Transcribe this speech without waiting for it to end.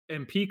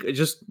And peak,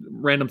 just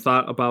random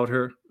thought about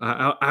her.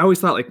 I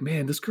always thought like,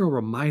 man, this girl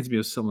reminds me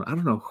of someone. I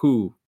don't know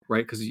who,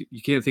 right? Because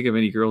you can't think of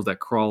any girls that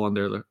crawl on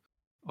their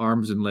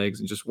arms and legs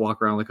and just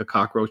walk around like a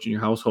cockroach in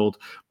your household.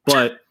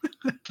 But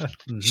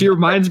she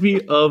reminds me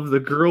of the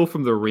girl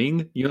from The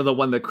Ring. You know, the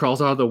one that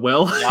crawls out of the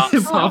well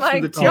and pops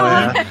through the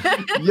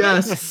TV.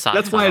 Yes,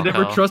 that's why I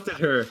never trusted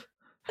her.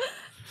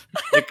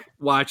 Like,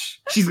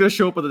 watch, she's gonna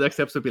show up on the next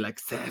episode and be like,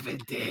 7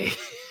 days.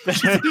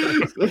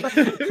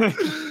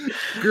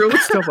 Girl,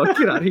 what's up?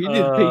 Get out of here. You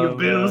didn't pay your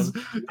bills.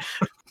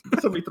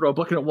 Somebody throw a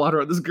bucket of water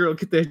on this girl.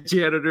 Get that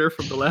janitor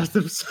from the last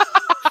episode.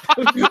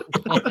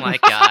 Oh my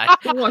god.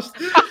 Watch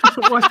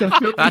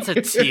that. That's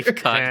a teeth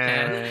cut,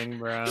 man.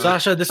 Bro.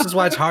 Sasha, this is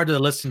why it's hard to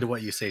listen to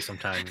what you say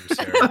sometimes,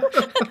 Sarah.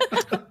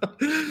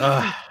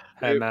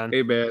 Hey, man.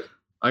 Hey, man.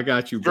 I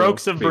got you, bro.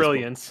 Strokes of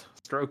brilliance.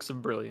 Strokes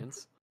of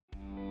brilliance.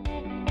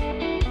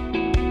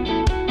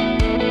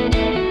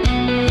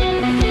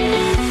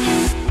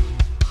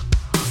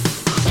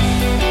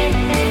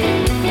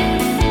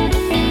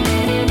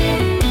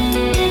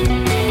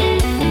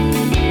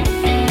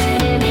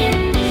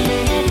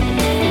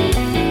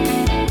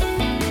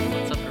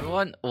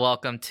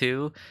 Welcome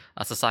to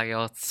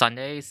Sasageo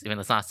Sundays, even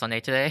though it's not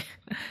Sunday today.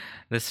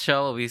 This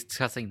show will be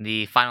discussing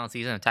the final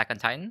season of Attack on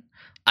Titan.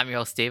 I'm your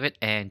host, David,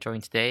 and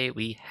joining today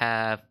we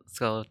have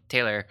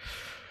Taylor.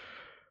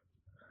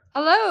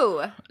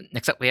 Hello.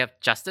 Next up we have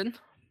Justin.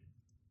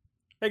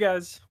 Hey,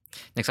 guys.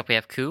 Next up we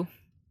have Ku.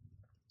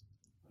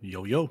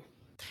 Yo.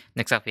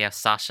 Next up we have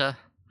Sasha.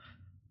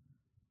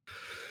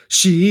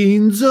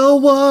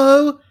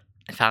 Shinzo.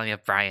 And finally we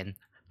have Brian.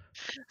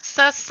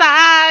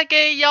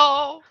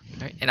 Sasageo.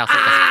 Right, and also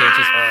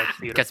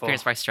guest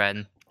appearance by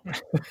Stratton.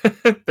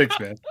 Thanks,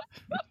 man.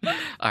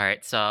 All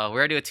right, so we're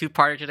gonna do a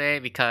two-parter today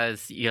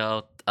because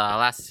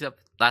last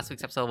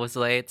week's episode was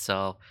delayed,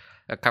 so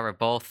I'll cover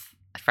both.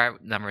 I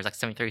forgot numbers like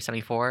 73,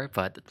 74,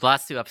 but the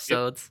last two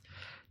episodes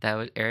that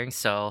was airing.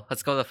 So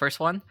let's go to the first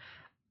one.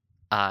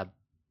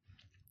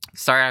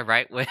 Started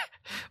right with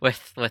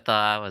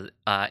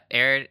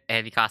Eren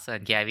and Mikasa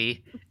and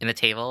Gabby in the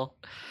table,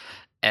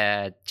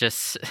 and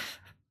just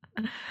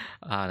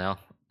I don't know.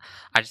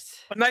 A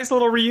nice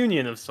little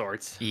reunion of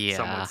sorts. Yeah.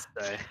 Some would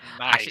say.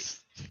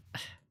 Nice.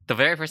 The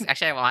very first.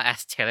 Actually, I want to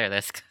ask Taylor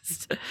this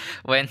because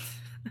when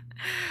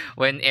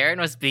Eren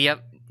was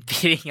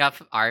beating up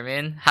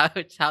Armin, how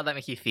did that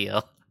make you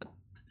feel?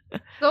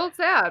 So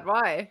sad.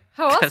 Why?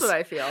 How else would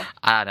I feel?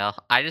 I don't know.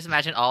 I just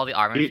imagine all the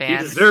Armin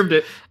fans. He deserved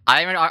it.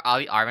 I imagine all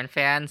the Armin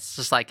fans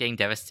just like getting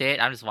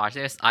devastated. I'm just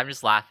watching this. I'm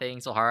just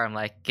laughing so hard. I'm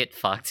like, get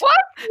fucked. What?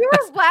 You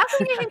were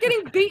laughing and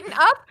getting beaten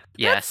up?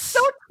 Yes. That's so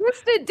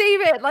twisted,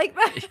 David. Like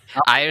that.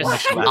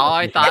 All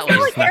I thought I feel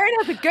was like Eren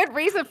has a good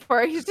reason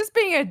for it. He's just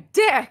being a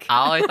dick.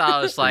 all I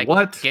thought was like,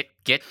 what?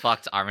 Get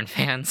fucked, Armin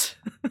fans.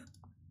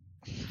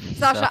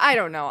 Sasha, So- I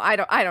don't know. I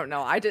don't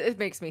know. It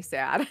makes me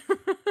sad.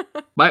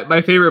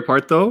 My favorite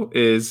part though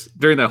is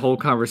during that whole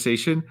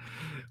conversation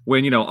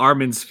when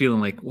Armin's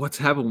feeling like, what's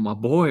happening with my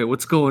boy?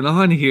 What's going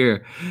on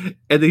here? And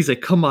then he's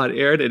like, come on,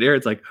 Eren. And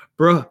Eren's like,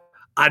 bruh,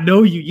 I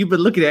know you. You've been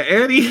looking at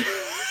Annie.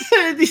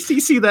 And you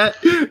see that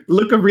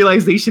look of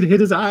realization hit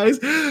his eyes.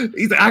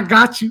 He's like, I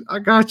got you.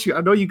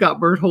 I know you got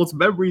Bertholdt's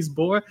memories,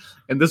 boy.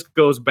 And this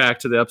goes back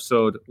to the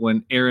episode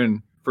when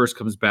Eren first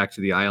comes back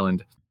to the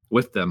island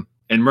with them.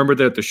 And remember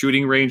they're at the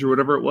shooting range or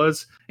whatever it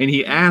was? And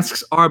he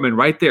asks Armin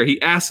right there.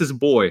 He asks his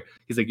boy.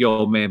 He's like,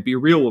 yo, man, be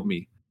real with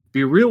me.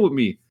 Be real with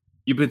me.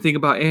 You've been thinking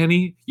about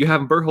Annie? You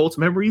having Bertholdt's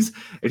memories?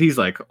 And he's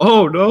like,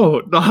 oh,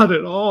 no, not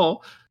at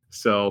all.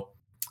 So,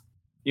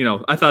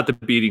 I thought the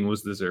beating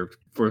was deserved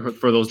for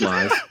those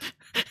lies.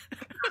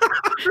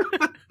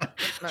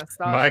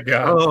 My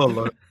God. Oh,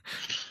 Lord.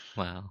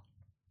 Wow.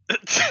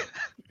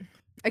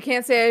 I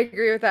can't say I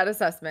agree with that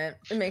assessment.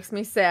 It makes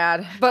me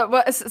sad.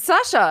 But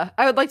Sasha,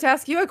 I would like to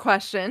ask you a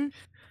question.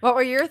 What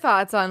were your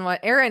thoughts on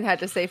what Eren had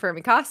to say for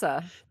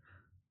Mikasa?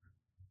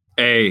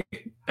 Hey,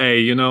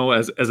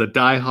 as a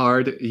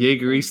diehard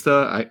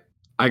Jaegerista,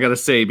 I gotta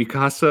say,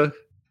 Mikasa,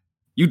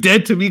 you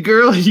dead to me,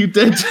 girl. You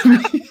dead to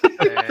me.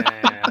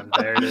 And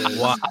there it is.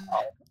 Wow.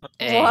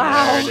 Hey,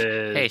 Wow. There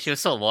it is. Hey, she was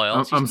so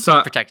loyal. I'm She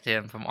sorry. protected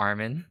him from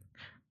Armin.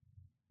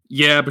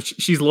 Yeah, but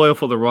she's loyal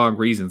for the wrong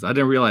reasons. I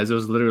didn't realize it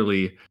was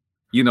literally,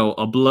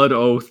 a blood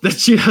oath that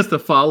she has to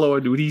follow.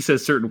 And when he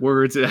says certain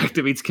words, it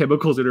activates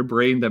chemicals in her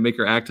brain that make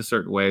her act a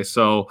certain way.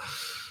 So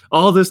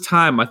all this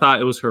time, I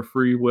thought it was her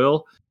free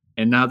will.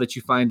 And now that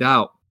you find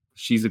out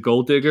she's a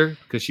gold digger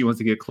because she wants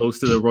to get close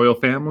to the royal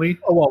family.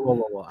 Oh,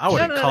 whoa. I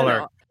wouldn't call her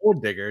no. a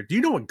gold digger. Do you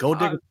know what gold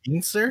digger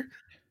means, sir?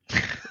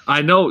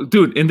 I know,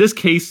 dude, in this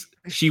case,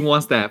 she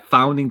wants that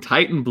founding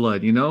Titan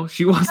blood,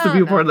 She wants to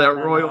be a part of that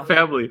royal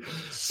family.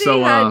 She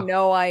So, had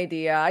no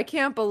idea. I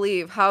can't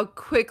believe how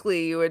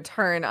quickly you would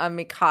turn on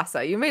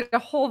Mikasa. You made a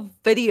whole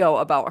video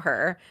about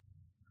her,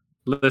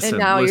 listen, and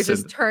now you're listen.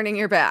 just turning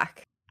your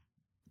back.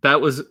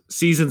 That was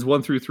seasons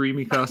 1 through 3,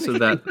 Mikasa.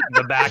 That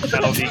The back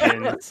battle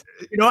begins.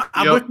 You know what?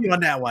 I'm Yep. with you on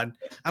that one.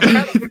 I'm kind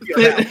of with you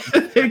on that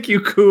one. Thank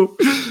you,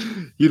 Coop.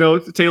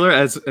 Taylor,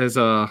 as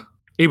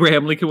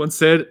Abraham Lincoln once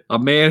said, a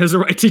man has a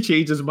right to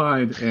change his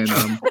mind. And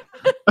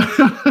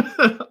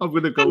I'm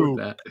gonna go with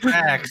that.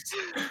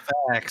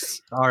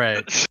 Facts. All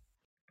right.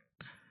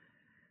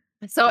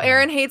 So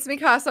Aaron hates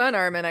Mikasa and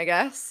Armin, I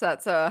guess.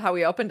 That's how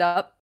we opened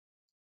up.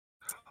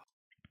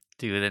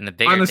 Dude, then the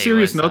bigger On a thing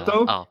serious was, note,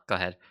 though, oh, go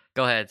ahead.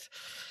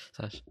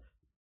 Sash.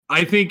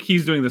 I think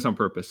he's doing this on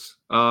purpose.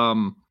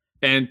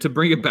 And to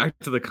bring it back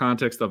to the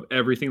context of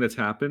everything that's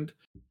happened,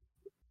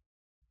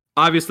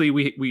 obviously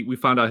we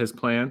found out his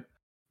plan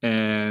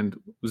and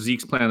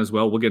Zeke's plan as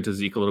well. We'll get to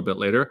Zeke a little bit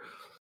later.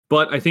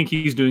 But I think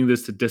he's doing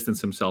this to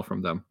distance himself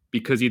from them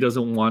because he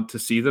doesn't want to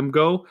see them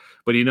go,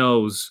 but he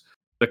knows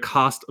the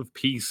cost of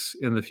peace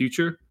in the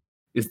future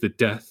is the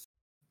death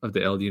of the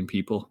Eldian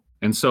people.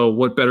 And so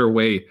what better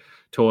way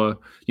to,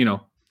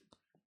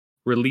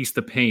 release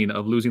the pain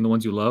of losing the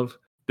ones you love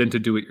than to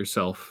do it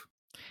yourself?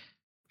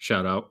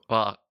 Shout out.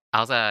 Well, I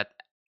was gonna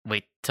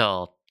wait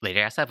till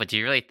later ask that, but do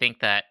you really think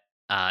that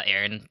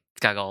Aaron's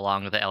gotta go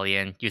along with the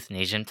alien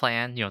euthanasian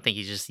plan? You don't think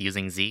he's just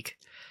using Zeke?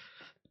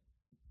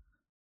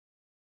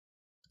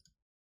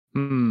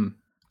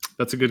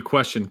 That's a good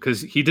question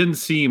because he didn't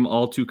seem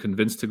all too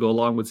convinced to go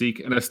along with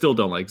Zeke, and I still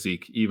don't like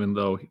Zeke, even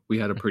though we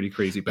had a pretty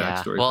crazy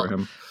backstory for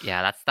him.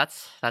 Yeah,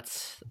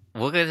 that's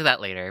we'll get to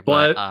that later.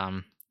 But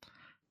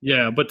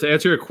but to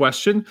answer your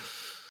question,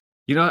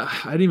 I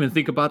didn't even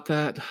think about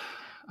that.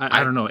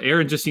 I don't know.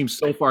 Aaron just seems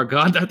so far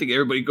gone. I think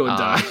everybody go and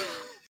die.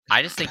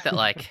 I just think that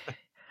I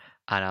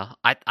don't know.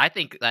 I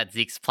think that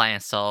Zeke's plan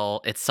is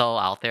so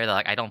out there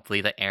that I don't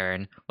believe that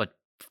Aaron would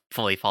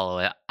fully follow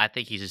it. I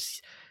think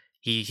he's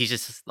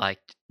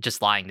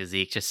just lying to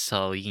Zeke just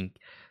so he can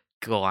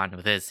go on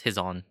with his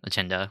own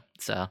agenda.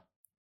 So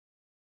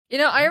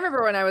I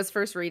remember when I was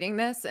first reading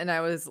this and I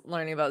was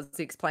learning about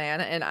Zeke's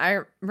plan, and I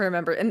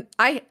remember, and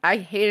I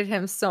hated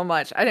him so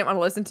much. I didn't want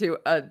to listen to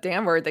a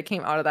damn word that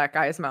came out of that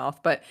guy's mouth,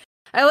 but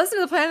I listened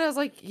to the plan and I was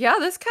like, yeah,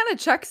 this kind of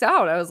checks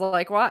out. I was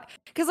like, what?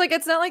 Because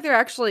it's not like they're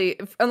actually,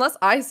 unless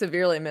I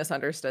severely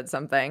misunderstood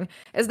something,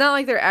 it's not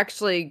like they're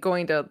actually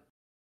going to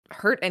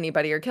hurt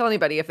anybody or kill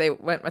anybody if they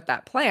went with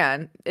that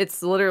plan.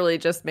 It's literally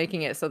just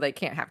making it so they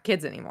can't have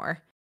kids anymore.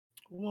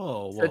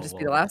 Whoa. So just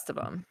be the last of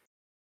them.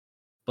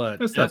 But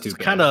that's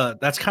kind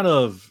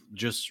of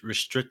just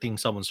restricting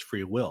someone's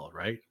free will,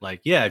 right?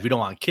 Like, yeah, if you don't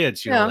want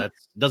kids, that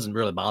doesn't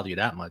really bother you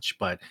that much.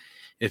 But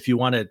if you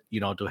wanted,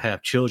 to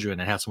have children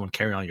and have someone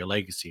carry on your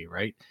legacy,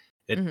 right?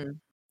 It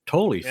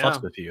totally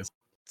fucks with you.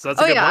 So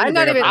that's I'm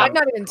not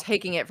even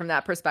taking it from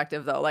that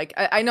perspective though. Like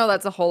I know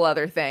that's a whole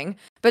other thing,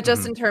 but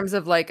just in terms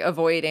of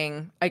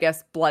avoiding, I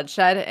guess,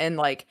 bloodshed and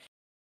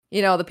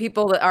the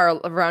people that are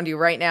around you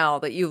right now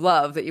that you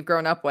love, that you've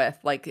grown up with,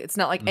 it's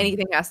not like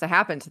anything has to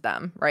happen to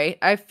them, right?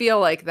 I feel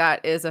like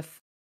that is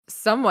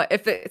somewhat,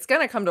 if it's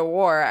going to come to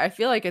war, I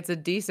feel like it's a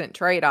decent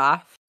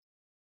trade-off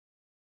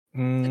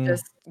to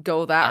just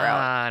go that route.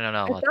 I don't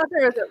know. I thought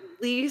there was at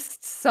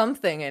least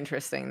something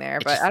interesting there,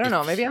 but I don't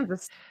know. Maybe I'm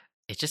just...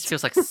 It just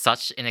feels like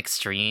such an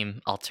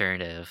extreme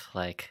alternative.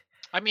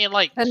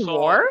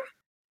 War?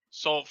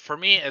 So for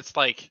me, it's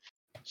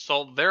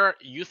so their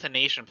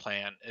euthanation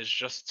plan is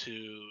just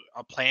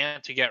a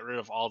plan to get rid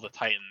of all the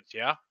Titans,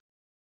 yeah?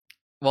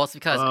 Well, it's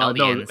because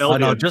Eldians...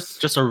 No,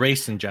 just a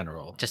race in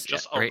general. Just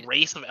a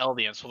race of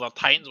Eldians, so the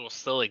Titans will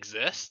still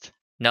exist?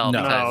 No,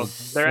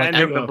 because... they're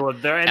ending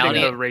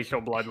the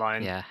racial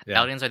bloodline. Yeah,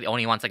 Eldians are the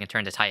only ones that can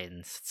turn to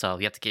Titans, so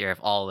you have to get rid of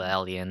all the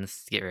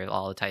Eldians to get rid of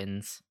all the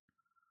Titans.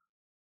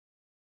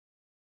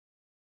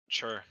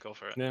 Sure, go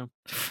for it. Yeah,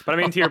 but I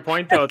mean, to your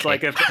point though, it's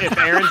like if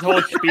Aaron's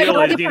whole spiel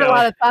is, put a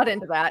lot of thought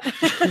into that.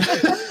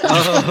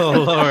 Oh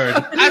Lord!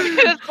 I mean,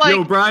 it's like,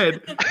 yo,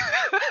 Brian,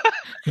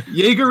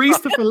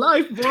 Jaegerista for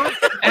life, bro.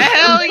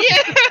 Hell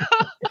yeah!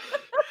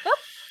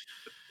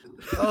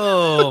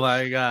 Oh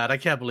my God, I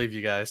can't believe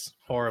you guys.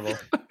 Horrible.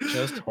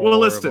 Just horrible. Well,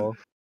 listen.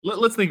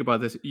 Let's think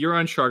about this. You're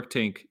on Shark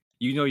Tank.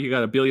 You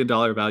got $1 billion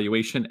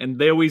valuation, and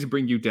they always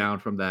bring you down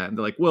from that. And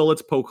they're like, well,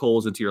 let's poke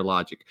holes into your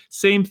logic.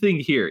 Same thing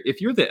here. If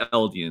you're the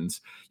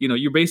Eldians,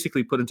 you're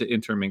basically put into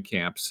internment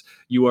camps.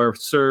 You are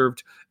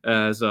served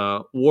as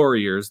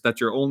warriors, that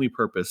your only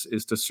purpose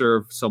is to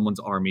serve someone's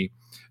army.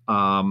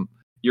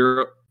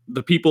 You're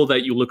the people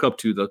that you look up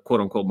to, the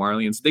quote unquote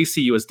Marlians, they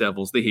see you as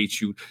devils. They hate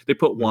you. They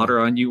put water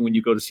on you when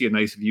you go to see a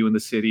nice view in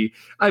the city.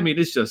 I mean,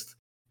 it's just,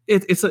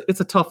 it's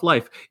a tough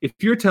life. If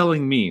you're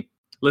telling me,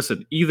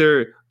 listen,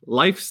 either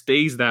life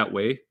stays that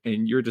way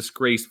and you're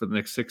disgraced for the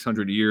next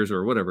 600 years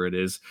or whatever it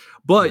is,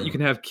 but you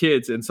can have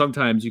kids and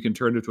sometimes you can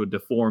turn into a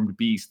deformed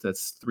beast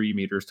that's 3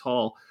 meters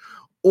tall.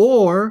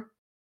 Or,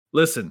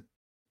 listen,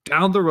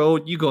 down the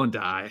road, you go and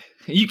die.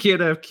 You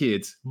can't have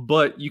kids,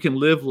 but you can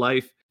live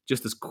life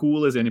just as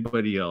cool as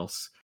anybody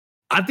else.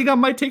 I think I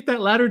might take that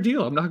latter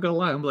deal. I'm not going to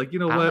lie. I'm like, you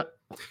know what?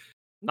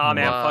 Nah,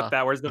 man, fuck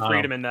that. Where's the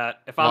freedom in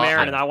that? If I'm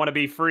Aaron and I want to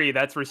be free,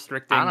 that's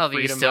restricting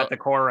freedom at the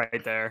core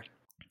right there.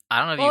 I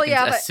don't know if you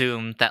can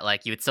assume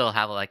that you would still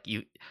have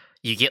you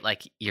get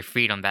your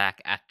freedom back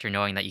after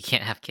knowing that you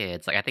can't have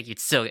kids. I think you'd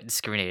still get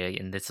discriminated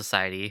in this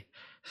society.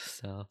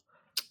 So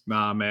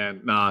nah,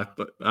 man,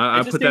 but I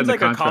it just put that in seems the like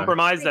contract. A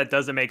compromise that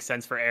doesn't make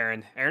sense for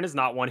Aaron. Aaron is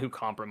not one who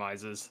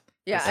compromises.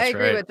 Yeah, I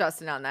agree with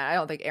Justin on that. I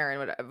don't think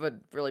Aaron would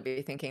really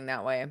be thinking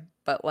that way.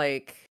 But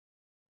like,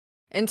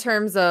 in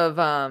terms of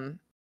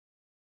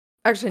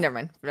actually, never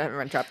mind.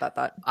 Drop that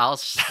thought. I'll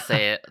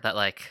say it that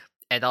like,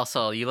 and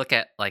also you look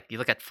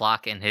at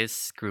Flock and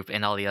his group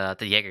and all the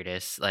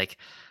Jaegerists, like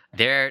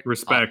they're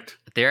respect.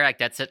 They're like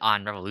that's it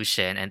on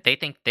revolution, and they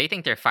think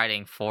they're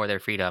fighting for their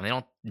freedom. They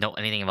don't know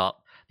anything about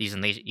these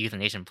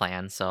euthanasia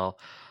plans, so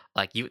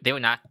like they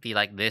would not be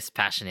like this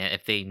passionate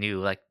if they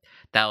knew like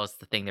that was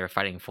the thing they were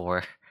fighting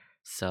for.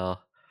 So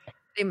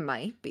they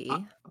might be.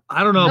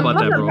 I don't know about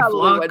that, bro.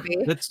 Probably would be.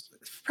 It's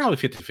probably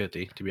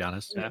 50-50, to be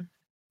honest.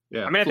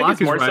 Yeah. I mean, I think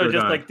it's more so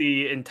just like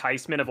the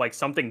enticement of like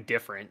something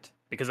different,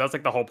 because that's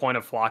like the whole point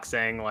of Flock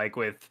saying like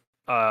with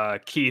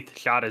Keith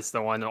Shadis,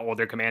 the one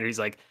older commander, he's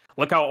like,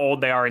 look how old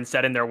they are and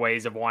set in their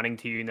ways of wanting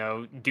to, you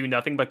know, do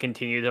nothing but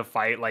continue to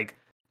fight like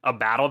a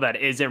battle that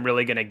isn't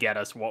really going to get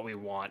us what we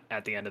want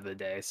at the end of the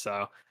day.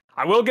 So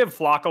I will give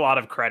Flock a lot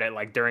of credit,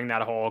 like during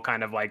that whole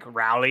kind of like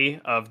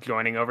rally of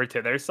joining over to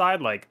their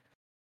side, like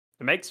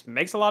it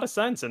makes a lot of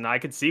sense. And I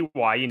could see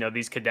why, you know,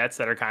 these cadets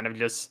that are kind of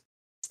just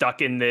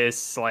stuck in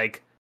this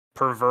like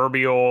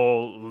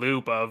proverbial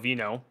loop of, you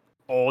know,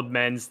 old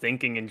men's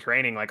thinking and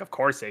training, like of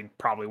course they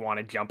probably want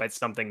to jump at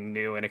something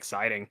new and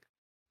exciting.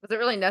 Was it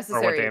really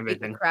necessary to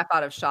beat the crap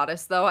out of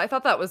Shadis though? I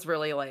thought that was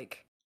really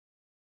like,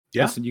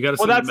 yeah. Listen, you got to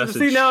send the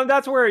message. See, now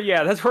that's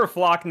where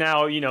Flock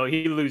now, you know,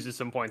 he loses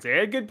some points. He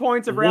had good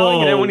points of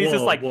rallying, and then when he's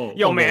just like,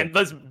 yo, man,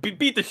 let's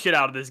beat the shit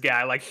out of this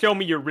guy. Like, show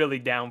me you're really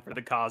down for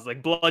the cause.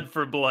 Like, blood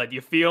for blood.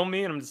 You feel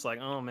me? And I'm just like,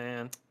 oh,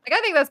 man. Like,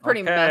 I think that's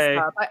pretty messed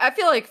up. I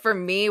feel like for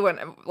me, when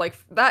like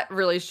that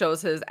really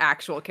shows his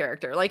actual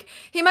character. Like,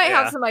 he might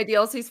have some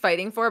ideals he's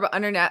fighting for, but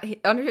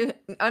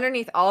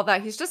underneath all of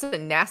that, he's just a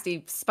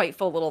nasty,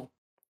 spiteful little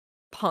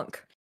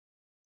punk.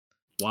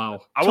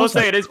 Wow. I will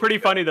say it is pretty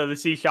funny though to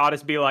see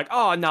Shadis be like,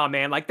 "Oh nah,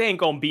 man, like they ain't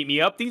gonna beat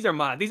me up. These are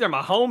my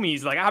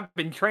homies. Like I've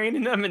been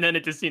training them." And then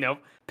it just, you know,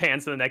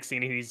 pans to the next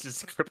scene and he's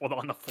just crippled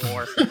on the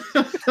floor.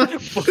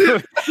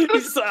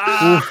 He's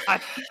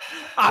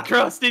I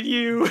trusted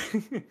you.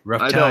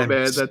 Rough times. I know,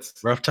 man. That's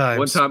rough times.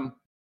 One time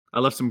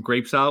I left some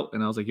grapes out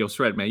and I was like, "Yo,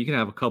 Shred, man, you can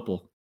have a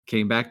couple."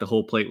 Came back, the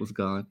whole plate was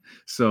gone.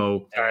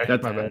 So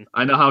that's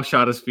I know how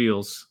Shadis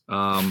feels.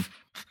 But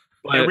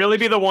it really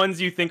be the ones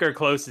you think are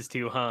closest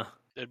to, huh?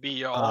 It'd be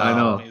your I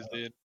know. homies,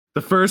 dude.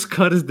 The first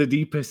cut is the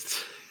deepest.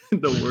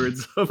 In the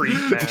words of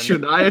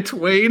Shania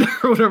Twain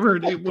or whatever her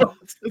name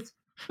was.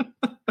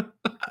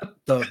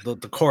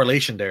 the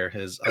correlation there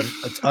is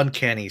it's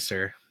uncanny,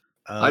 sir.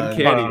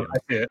 Uncanny. I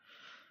see it.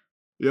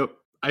 Yep,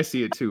 I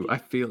see it too. I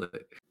feel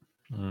it.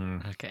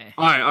 Okay.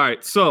 All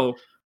right. So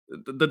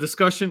the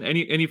discussion.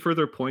 Any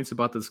further points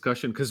about the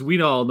discussion? Because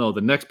we all know the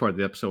next part of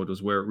the episode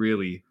was where it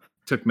really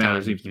took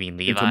matters you mean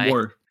into Levi?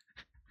 more.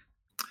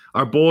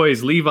 Our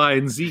boys, Levi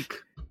and Zeke.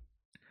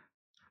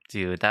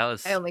 Dude, that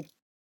was.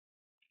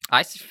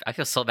 I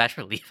feel so bad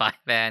for Levi,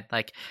 man.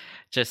 Like,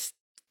 just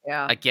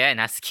again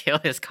has to kill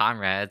his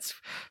comrades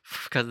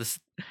because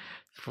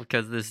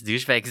this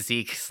douchebag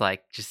Zeke's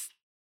like just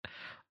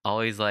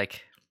always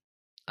like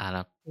I don't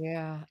know.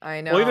 Yeah,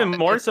 I know. Well, even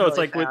more so, it's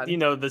like with, you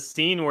know, the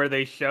scene where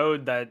they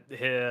showed that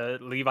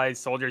Levi's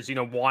soldiers, you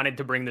know, wanted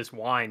to bring this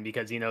wine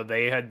because, you know,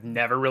 they had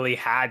never really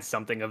had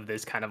something of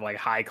this kind of like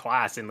high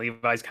class, and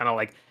Levi's kind of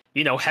like,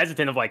 you know,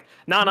 hesitant of like,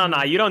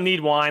 nah, you don't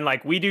need wine.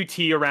 Like, we do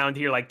tea around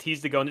here, like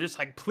tea's to go. And they're just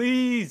like,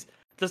 please,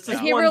 just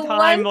this one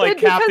time, like,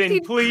 Captain,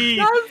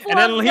 please. And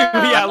then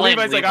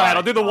Levi's like, all right,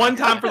 I'll do the one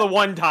time for the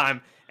one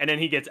time. And then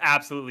he gets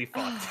absolutely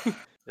fucked.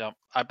 Yep,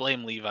 I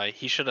blame Levi.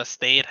 He should have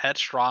stayed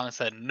headstrong and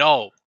said,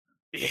 no.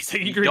 So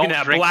you drinking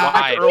that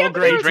black Earl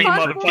Grey tea,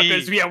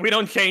 motherfuckers. Yeah, we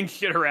don't change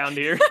shit around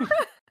here.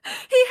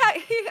 he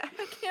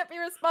can't be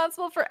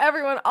responsible for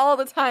everyone all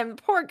the time.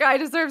 The poor guy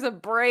deserves a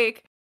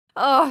break.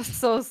 Oh,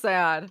 so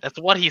sad. That's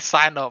what he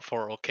signed up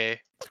for,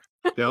 okay?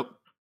 Yep.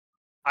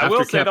 I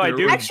will say though, I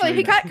do. Actually,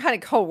 he got kind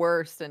of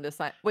coerced into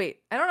sign. Wait,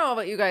 I don't know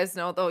what you guys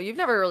know though. You've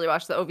never really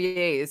watched the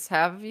OVAs,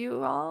 have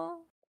you all?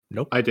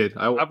 Nope. I did.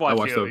 I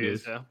watched the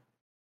OVAs. Yeah.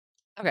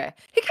 Okay.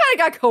 He kind of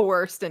got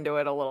coerced into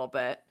it a little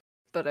bit.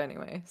 But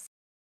anyways.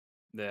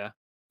 Yeah.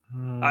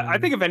 I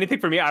think if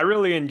anything for me, I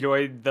really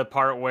enjoyed the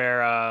part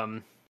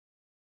where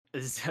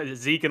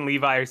Zeke and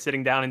Levi are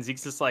sitting down and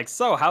Zeke's just like,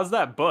 so how's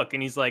that book?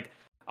 And he's like,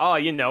 oh,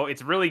 you know,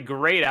 it's really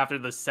great after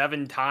the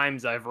 7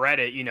 times I've read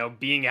it, you know,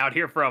 being out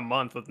here for a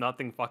month with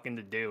nothing fucking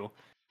to do.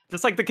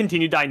 Just like the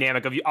continued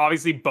dynamic of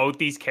obviously both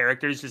these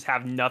characters just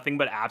have nothing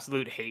but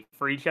absolute hate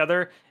for each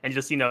other. And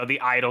just, you know,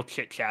 the idle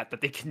chit chat that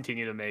they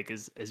continue to make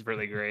is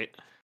really great.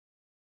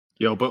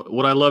 Yo, but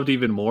what I loved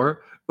even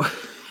more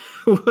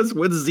was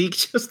when Zeke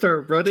just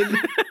started running.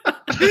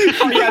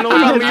 Oh, yeah, and look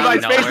on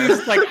Levi's face.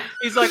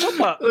 He's like,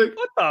 what the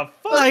fuck?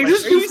 Like, are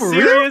you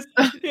serious?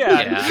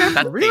 Yeah,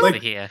 that's really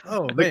here.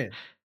 Oh man.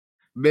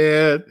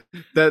 Man,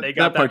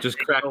 that part just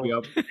cracked me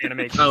up.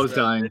 I was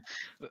dying.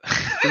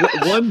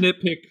 One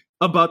nitpick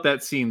about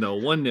that scene, though,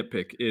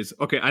 is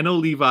okay. I know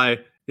Levi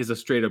is a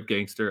straight up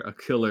gangster, a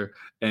killer,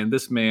 and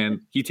this man,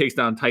 he takes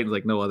down Titans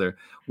like no other.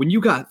 When you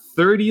got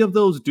 30 of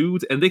those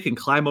dudes and they can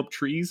climb up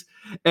trees,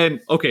 and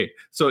okay,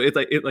 so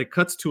it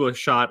cuts to a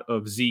shot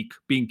of Zeke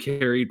being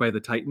carried by the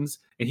Titans,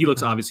 and he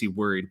looks obviously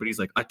worried, but he's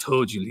like, "I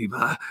told you,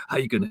 Levi, how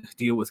you gonna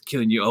deal with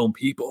killing your own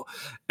people?"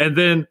 And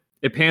then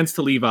it pans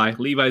to Levi.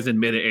 Levi's in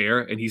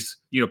midair, and he's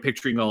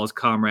picturing all his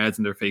comrades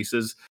and their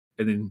faces.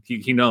 And then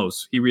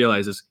he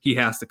realizes he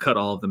has to cut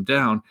all of them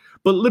down.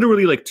 But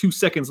literally like 2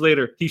 seconds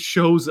later, he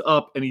shows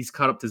up and he's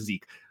caught up to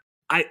Zeke.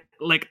 I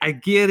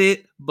get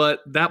it,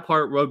 but that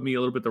part rubbed me a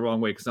little bit the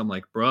wrong way because I'm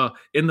like, bruh,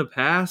 in the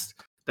past,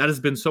 that has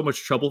been so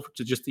much trouble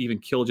to just even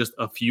kill just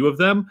a few of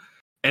them.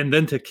 And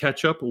then to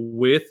catch up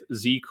with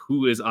Zeke,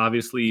 who is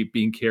obviously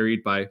being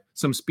carried by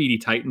some speedy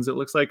Titans, it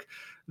looks like.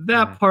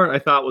 That part I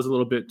thought was a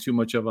little bit too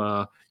much of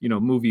a,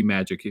 movie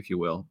magic, if you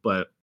will.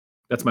 But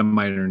that's my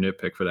minor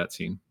nitpick for that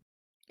scene.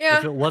 Yeah.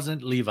 If it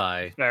wasn't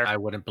Levi, I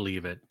wouldn't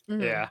believe it.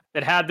 Mm-hmm. Yeah.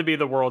 It had to be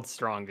the world's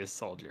strongest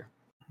soldier.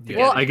 Yeah.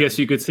 Well, I guess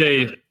you could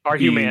say our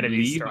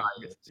humanity's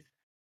strongest.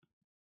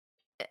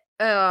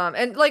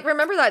 And like,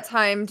 remember that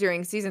time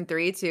during season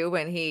 3 too,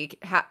 when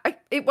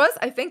it was,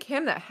 I think,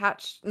 him that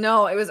hatched.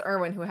 No, it was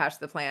Erwin who hatched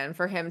the plan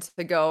for him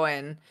to go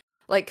and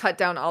like cut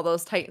down all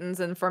those Titans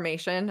in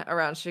formation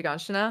around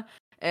Shiganshina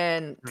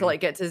and to like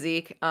get to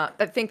Zeke.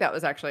 I think that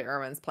was actually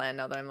Erwin's plan.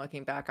 Now that I'm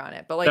looking back on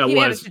it, but like he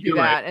managed to do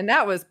that, right. And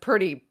that was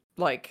pretty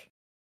like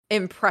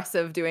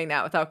impressive doing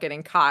that without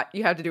getting caught.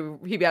 He had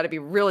to be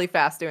really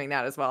fast doing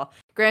that as well.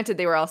 Granted,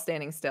 they were all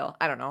standing still.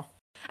 I don't know.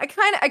 I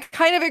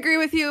kind of agree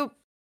with you,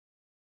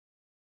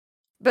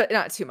 but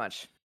not too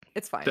much.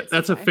 It's fine.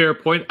 That's a fair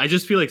point. I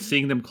just feel like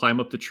seeing them climb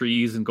up the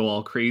trees and go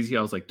all crazy.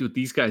 I was like, dude,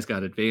 these guys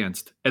got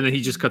advanced. And then he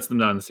just cuts them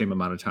down in the same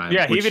amount of time.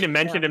 Yeah, he even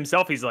mentioned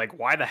himself. He's like,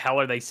 why the hell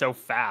are they so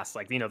fast?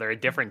 Like, they're a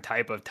different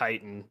type of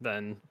Titan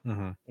than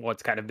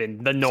what's kind of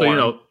been the norm.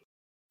 So,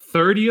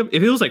 30 of,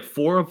 if it was like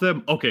 4 of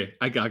them, okay,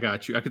 I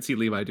got you. I could see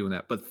Levi doing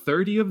that. But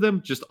 30 of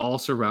them just all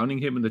surrounding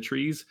him in the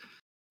trees.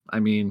 I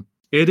mean,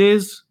 it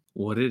is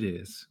what it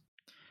is.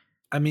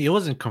 I mean, it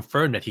wasn't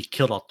confirmed that he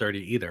killed all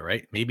 30 either,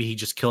 right? Maybe he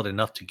just killed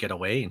enough to get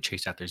away and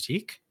chase after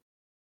Zeke.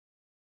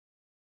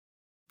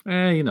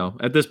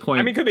 At this point,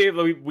 I mean, could be.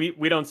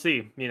 We don't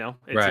see.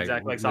 It's right.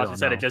 Exactly like Sasha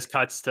said. It just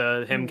cuts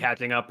to him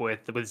catching up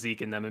with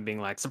Zeke and them and being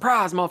like,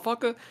 "Surprise,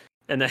 motherfucker!"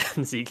 And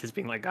then Zeke is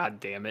being like, "God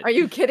damn it! Are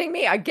you kidding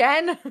me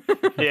again?"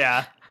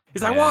 Yeah.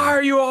 He's like, "Why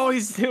are you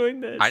always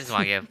doing this?" I just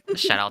want to give a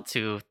shout out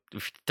to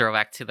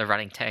throwback to the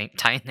running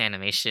Titan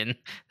animation,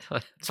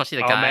 especially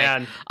the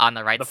guy on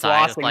the right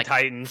side of like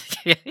Titan.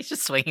 Yeah, he's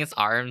just swinging his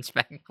arms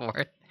back and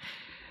forth.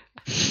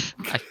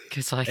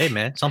 Hey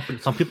man, some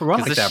people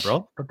run like that,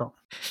 bro. I don't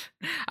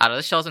know,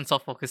 this show's been so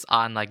focused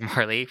on like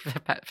Marley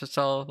for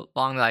so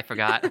long that I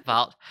forgot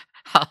about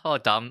how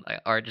dumb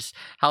or just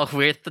how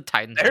weird the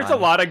Titans There's a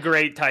lot of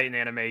great Titan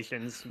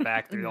animations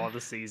back through all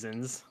the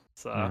seasons.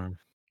 So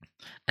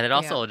and it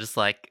also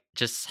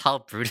just how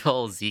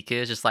brutal Zeke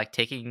is, just like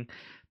taking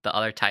the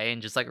other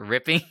Titan, just like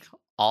ripping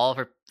all of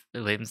her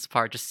limbs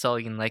apart just so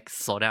he can like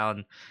slow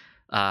down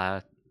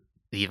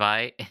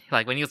Levi.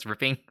 Like when he was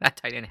ripping that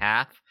Titan in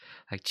half,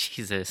 like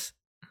Jesus.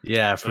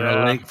 Yeah,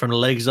 from the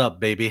legs up,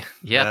 baby.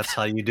 Yeah, that's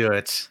how you do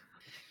it.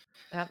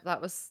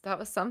 That was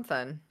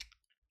something.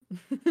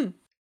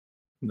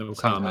 No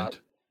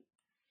comment.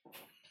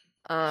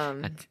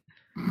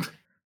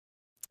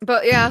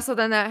 But yeah, so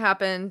then that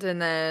happened,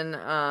 and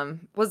then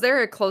was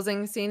there a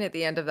closing scene at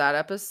the end of that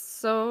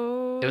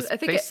episode? It was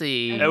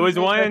basically it was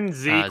when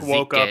Zeke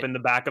woke up in the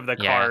back of the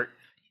cart.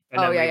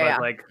 And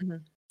like,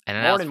 and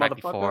then that was right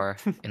before,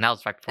 the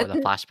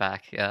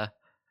flashback. Yeah.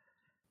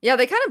 Yeah,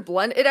 they kind of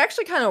blend. It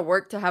actually kind of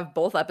worked to have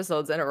both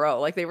episodes in a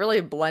row. Like they really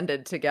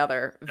blended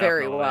together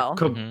very well.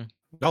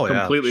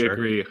 Completely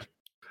agree.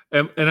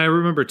 And I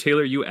remember,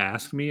 Taylor, you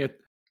asked me,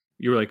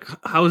 you were like,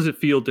 how does it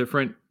feel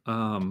different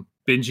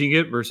binging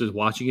it versus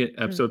watching it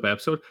episode by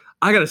episode?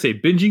 I got to say,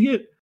 binging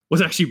it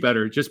was actually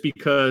better just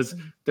because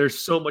there's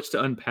so much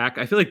to unpack.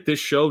 I feel like this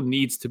show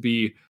needs to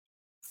be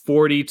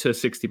 40 to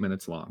 60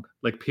 minutes long,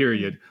 like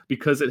period,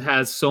 because it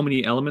has so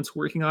many elements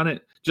working on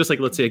it. Just like,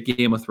 let's say, a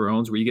Game of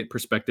Thrones where you get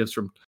perspectives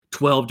from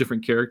 12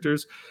 different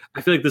characters.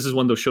 I feel like this is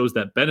one of those shows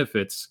that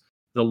benefits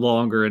the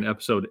longer an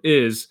episode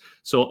is.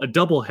 So a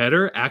double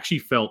header actually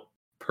felt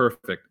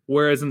perfect.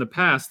 Whereas in the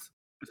past,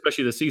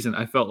 especially this season,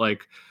 I felt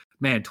like,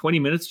 man, 20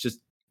 minutes just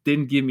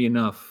didn't give me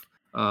enough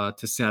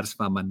to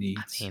satisfy my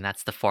needs. I mean,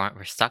 that's the format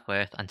we're stuck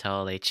with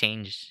until they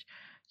change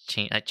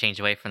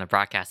away from the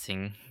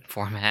broadcasting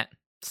format.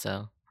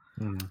 So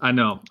I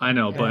know,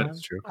 but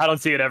that's true. I don't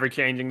see it ever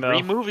changing though.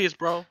 3 movies,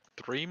 bro.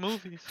 3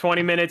 movies.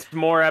 20 minutes,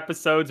 more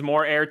episodes,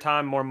 more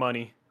airtime, more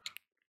money.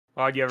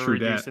 Why'd you ever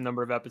reduce the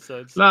number of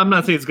episodes? No, I'm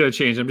not saying it's going to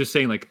change. I'm just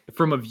saying, like,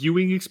 from a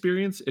viewing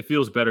experience, it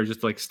feels better just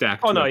to, like, stack.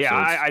 Oh no,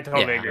 yeah, I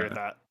totally agree with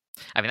that.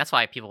 I mean, that's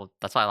why a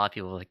lot of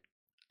people, like,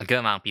 a good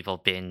amount of people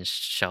binge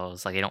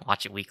shows. Like, they don't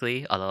watch it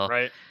weekly. Although,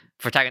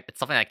 for it's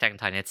something like Attack on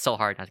Titan, it's so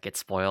hard not to get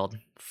spoiled.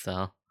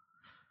 So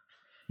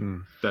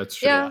that's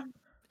true. Yeah.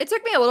 It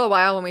took me a little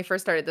while when we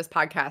first started this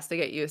podcast to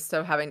get used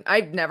to having.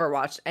 I've never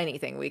watched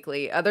anything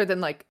weekly other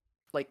than like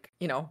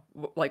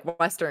like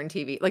Western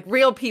TV, like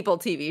real people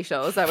TV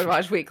shows I would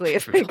watch weekly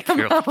if they come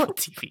real out.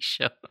 TV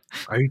show.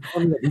 Are you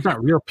telling me that these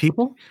aren't real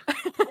people?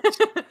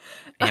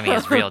 Amy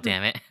is real,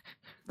 damn it.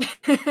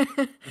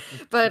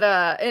 But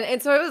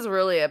and so it was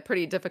really a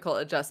pretty difficult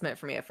adjustment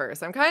for me at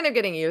first. I'm kind of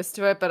getting used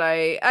to it, but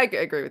I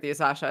agree with you,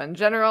 Sasha. In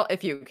general,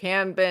 if you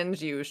can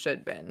binge, you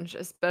should binge,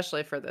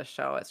 especially for this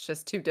show. It's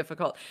just too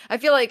difficult. I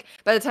feel like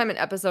by the time an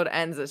episode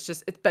ends,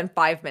 it's been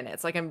 5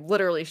 minutes. Like I'm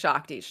literally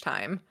shocked each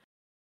time.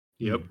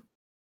 Yep.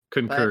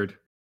 Concurred.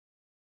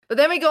 But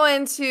then we go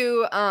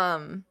into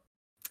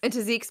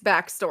Zeke's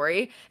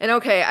backstory. And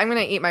okay, I'm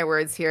gonna eat my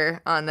words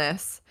here on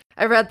this.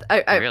 I read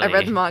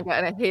the manga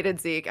and I hated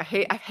Zeke.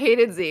 I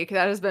hated Zeke.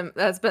 That's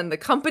been the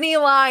company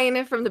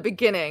line from the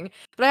beginning.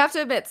 But I have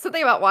to admit,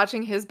 something about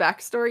watching his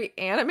backstory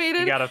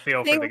animated. You gotta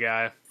feel for the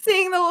guy.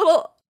 Seeing the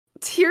little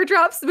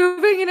teardrops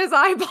moving in his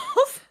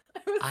eyeballs.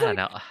 I don't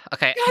know.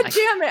 Okay. God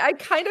damn it. I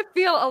kind of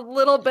feel a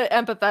little bit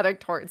empathetic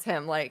towards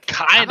him. Like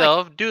kind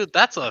of, dude,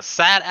 that's a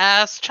sad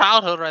ass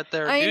childhood right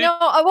there. I dude. know.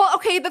 Well,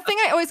 okay, the thing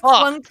I always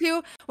clung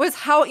to was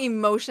how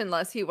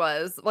emotionless he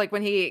was, like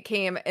when he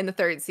came in the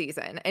 3rd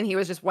season and he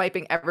was just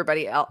wiping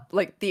everybody out,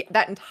 like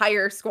that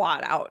entire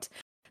squad out.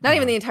 Not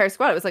even the entire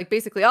squad, it was like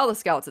basically all the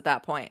scouts at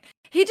that point.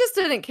 He just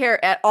didn't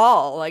care at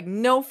all, like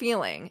no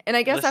feeling. And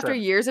I guess after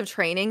years of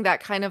training,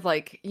 that kind of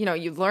like,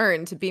 you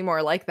learn to be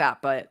more like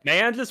that. But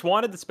man just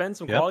wanted to spend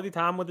some quality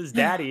time with his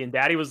daddy. And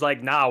daddy was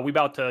like, nah, we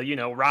about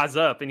to, rise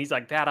up. And he's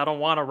like, Dad, I don't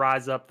want to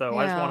rise up though.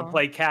 I just want to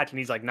play catch. And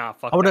he's like, nah,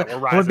 fuck that. I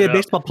want to be a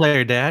baseball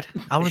player, Dad.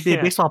 I want to be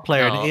a baseball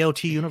player in the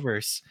AOT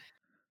universe.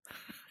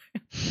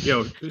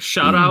 Yo,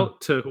 shout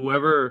out to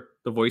whoever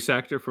the voice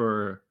actor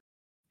for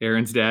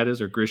Aaron's dad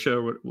is, or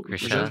Grisha.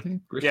 Grisha.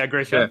 Yeah,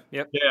 Grisha.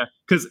 Yep. Yeah,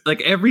 because like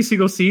every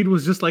single scene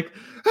was just like,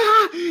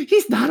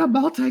 he's not a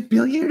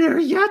multi-billionaire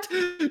yet.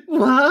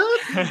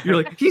 What? You're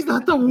like, he's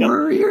not the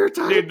warrior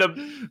type. Dude,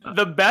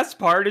 the best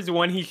part is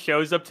when he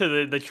shows up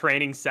to the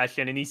training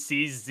session and he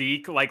sees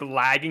Zeke like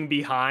lagging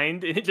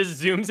behind, and it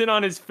just zooms in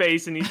on his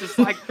face, and he's just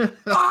like,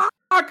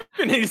 fuck,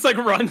 and he just like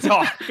runs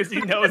off because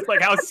he knows like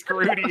how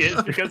screwed he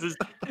is because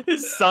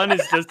his son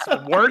is just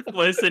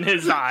worthless in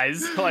his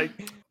eyes. Like.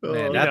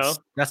 Man,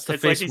 that's the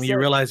face when you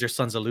realize your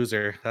son's a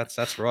loser.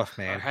 That's rough,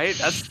 man. Right?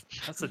 That's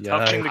a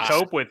tough thing to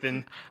cope with.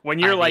 And when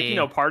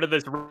you're part of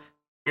this,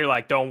 you're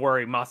like, don't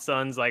worry, my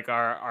son's like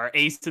our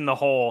ace in the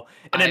hole.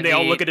 And then they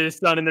all look at his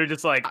son and they're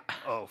just like,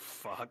 oh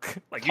fuck.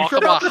 Like talk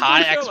about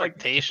high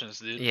expectations,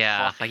 dude.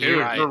 Yeah, fuck, like you're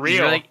right. For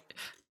real. Like,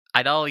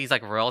 I know he's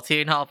like royalty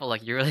and all, but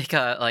like you really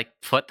gotta like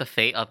put the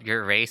fate of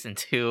your race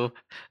into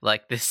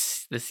like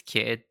this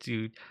kid,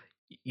 dude.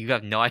 You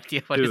have no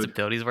idea what his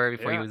abilities were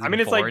before he was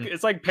even born.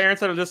 It's like parents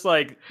that are just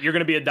like, you're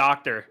gonna be a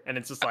doctor, and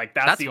it's just like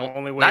that's the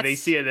only way they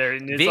see it. There,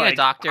 and it's being like, a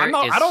doctor. I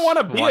don't want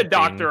to be a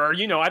doctor, or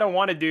I don't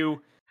want to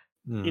do.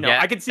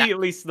 I can see at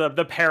least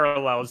the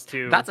parallels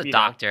to. That's a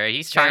doctor.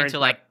 He's trying to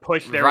like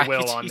push their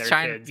will on their He's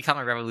trying kids. to become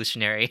a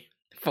revolutionary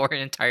for an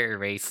entire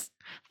race.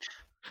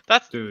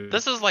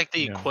 This is like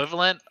the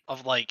equivalent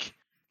of like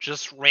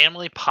just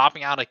randomly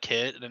popping out a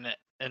kid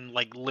and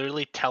like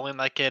literally telling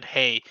that kid,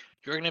 hey,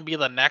 you're gonna be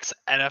the next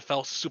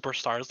NFL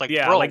superstar. It's like,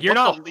 bro, like you're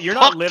not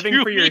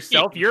living for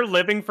yourself. You're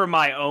living for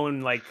my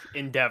own like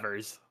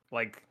endeavors.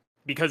 Like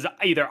because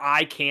either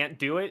I can't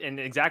do it, and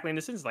exactly in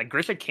this instance, like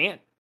Grisha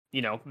can't,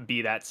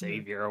 be that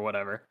savior or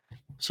whatever.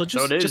 So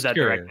it is that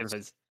directive.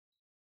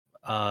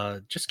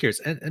 Just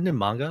curious. In the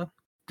manga,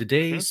 did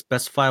they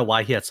specify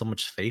why he had so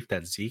much faith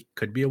that Zeke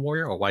could be a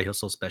warrior, or why he was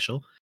so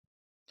special?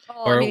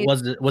 Or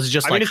was it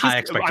just like high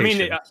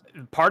expectations?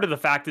 Part of the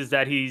fact is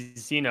that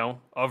he's,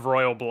 of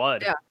royal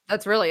blood. Yeah,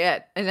 that's really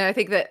it. And I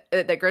think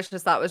that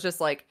Grisha's thought was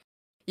just like,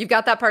 you've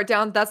got that part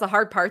down. That's the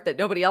hard part that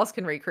nobody else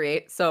can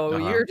recreate. So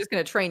you're just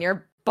going to train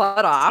your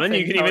butt off. So then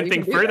you can even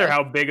think further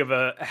how big of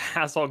a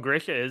asshole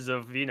Grisha is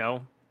of,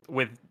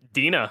 with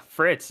Dina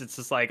Fritz. It's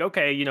just like,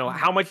 okay,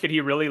 how much did he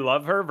really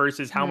love her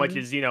versus how much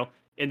is,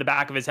 in the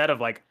back of his head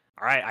of like,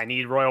 all right, I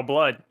need royal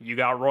blood. You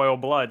got royal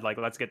blood. Like,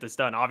 let's get this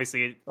done.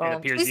 Obviously, it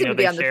appears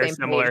they share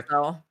similar.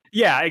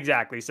 Yeah,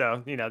 exactly.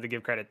 So to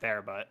give credit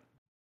there, but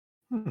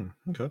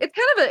okay.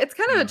 It's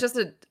kind of just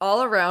an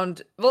all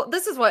around. Well,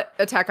 this is what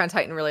Attack on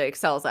Titan really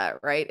excels at,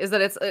 right? Is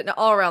that it's an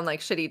all around like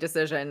shitty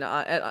decision,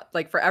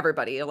 like for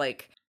everybody.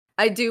 Like,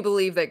 I do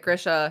believe that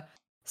Grisha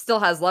still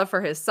has love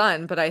for his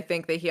son, but I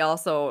think that he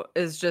also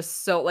is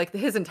just so like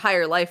his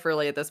entire life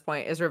really at this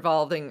point is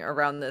revolving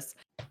around this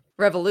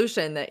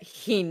revolution that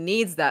he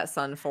needs that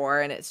son for,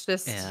 and it's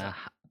just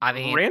I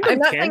mean, I'm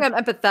not saying I'm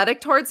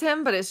empathetic towards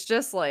him, but it's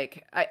just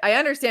like I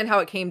understand how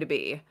it came to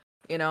be,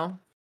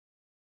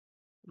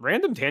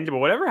 Random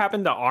tangible. Whatever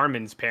happened to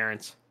Armin's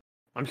parents?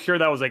 I'm sure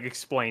that was like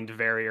explained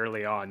very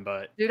early on,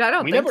 but dude, I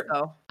don't think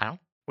so.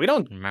 We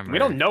don't remember. We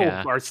don't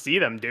know or see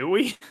them, do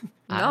we?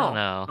 I don't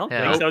know. I don't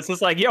think so. It's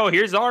just like, yo,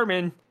 here's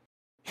Armin.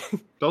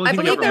 The only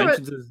thing that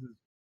mentions is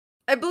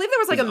I believe there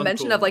was like a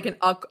mention of like an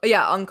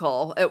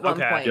uncle at one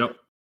point. Yep.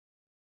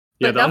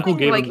 Yeah, the uncle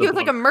gave him he was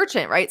like a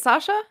merchant, right,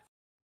 Sasha?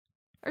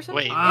 or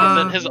something. Wait, and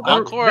then his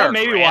uncle or that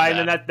may be why, granddad?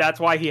 and then that's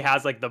why he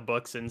has like the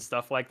books and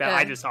stuff like that. Yeah.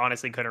 I just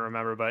honestly couldn't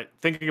remember, but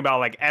thinking about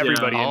like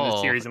everybody in the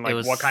series and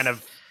like what kind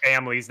of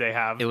families they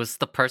have. It was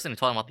the person who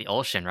told him about the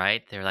ocean,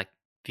 right? They're like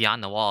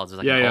beyond the walls. There's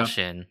like Yeah, an yeah.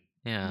 ocean.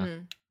 Yeah.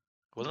 Mhm.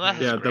 Wasn't that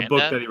his Yeah, the book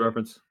that granddad? he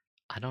referenced.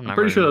 I don't I'm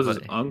remember. pretty sure that was his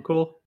but-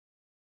 uncle.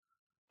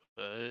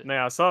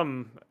 Yeah,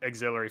 some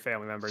auxiliary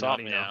family member, not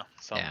Some, you know yeah.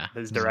 Some. Yeah.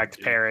 his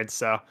direct parents.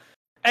 So,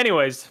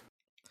 anyways,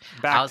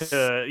 back to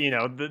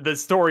the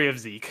story of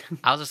Zeke.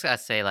 I was just gonna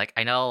say, like,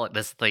 I know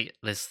the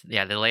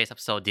latest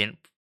episode didn't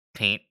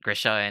paint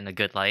Grisha in a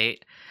good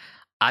light.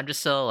 I'm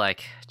just still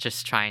like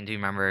just trying to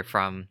remember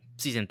from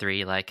season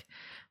 3, like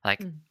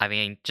I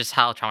mean, just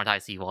how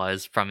traumatized he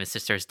was from his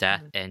sister's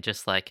death, and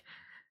just like,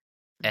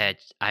 I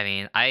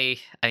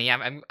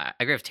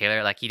agree with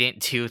Taylor. Like, he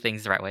didn't do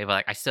things the right way,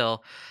 but like,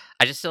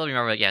 I just still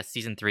remember, like, yeah,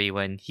 season 3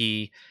 when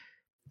he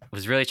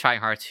was really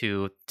trying hard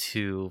to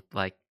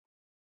like,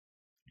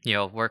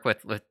 work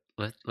with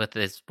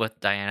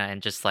Diana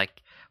and just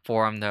like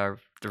form the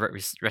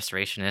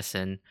restorationists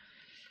and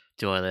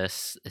do all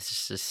this.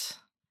 It's just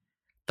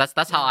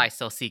that's how I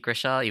still see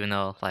Grisha, even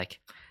though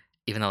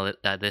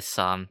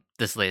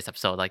this latest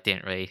episode like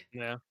didn't really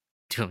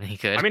do him any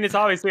good. I mean, it's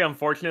obviously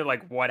unfortunate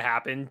like what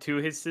happened to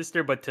his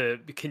sister, but to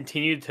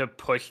continue to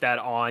push that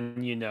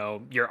on,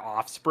 your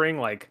offspring,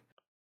 like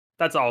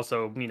that's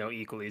also,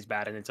 equally as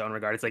bad in its own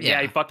regard. It's like,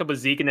 he fucked up with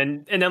Zeke,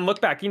 and then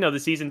look back, the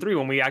season 3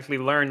 when we actually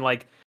learned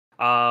like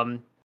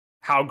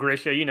how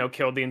Grisha,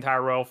 killed the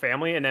entire royal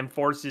family, and then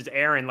forces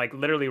Eren like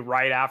literally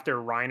right after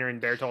Reiner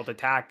and Bertolt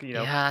attack,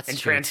 and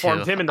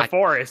transforms him in the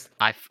forest.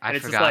 I and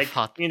it's forgot just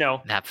like,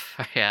 that,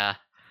 yeah.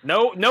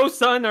 No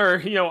son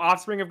or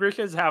offspring of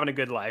Grisha is having a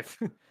good life.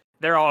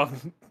 They're all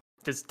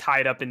just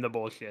tied up in the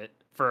bullshit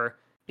for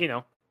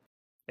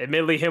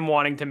admittedly him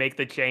wanting to make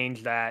the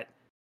change that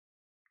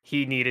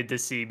he needed to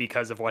see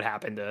because of what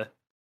happened to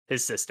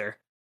his sister.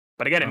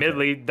 But again,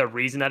 admittedly, the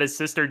reason that his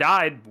sister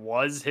died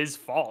was his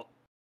fault.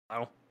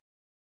 So.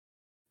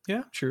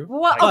 Yeah, true.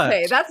 Well,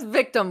 okay, that's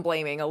victim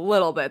blaming a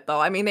little bit, though.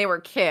 I mean, they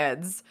were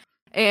kids,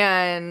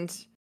 and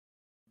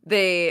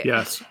they.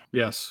 Yes.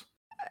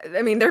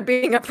 I mean, they're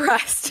being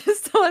oppressed,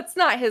 so it's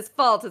not his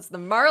fault. It's the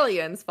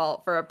Marleyans'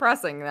 fault for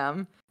oppressing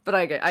them. But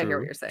I hear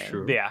what you're saying.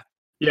 True. Yeah.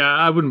 Yeah,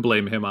 I wouldn't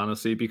blame him,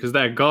 honestly, because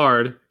that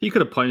guard, he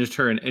could have punished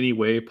her in any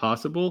way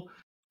possible,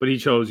 but he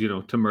chose,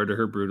 to murder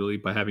her brutally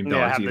by having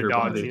dogs eat her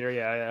body.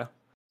 Yeah.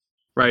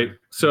 Right.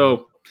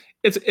 So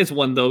it's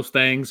one of those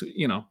things,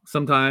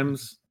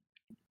 sometimes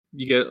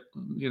you get,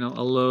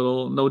 a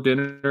little no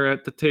dinner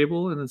at the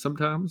table, and then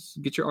sometimes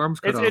you get your arms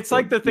cut off. It's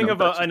like the thing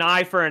of an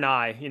eye for an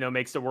eye,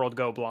 makes the world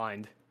go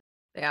blind.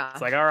 Yeah.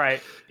 It's like, all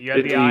right, you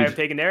had the eye of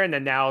taking there, and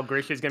then now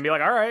Grisha's going to be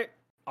like, all right,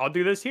 I'll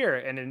do this here.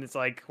 And then it's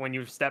like, when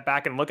you step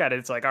back and look at it,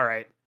 it's like, all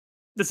right,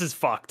 this is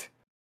fucked.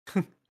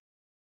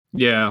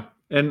 Yeah.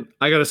 And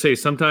I got to say,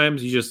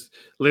 sometimes there's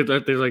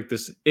like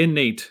this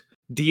innate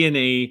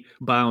DNA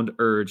bound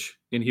urge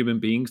in human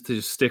beings to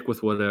just stick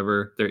with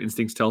whatever their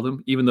instincts tell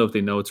them, even though if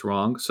they know it's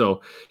wrong.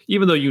 So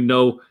even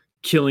though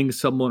killing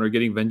someone or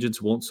getting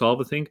vengeance won't solve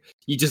a thing,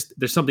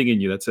 there's something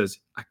in you that says,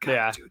 I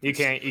can't do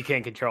this. You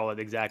can't control it.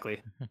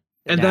 Exactly.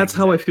 And that's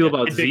how I feel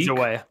about Zeke.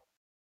 Away.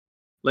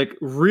 Like,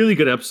 really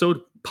good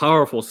episode,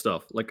 powerful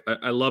stuff. Like,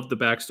 I love the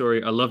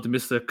backstory. I loved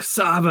Mr.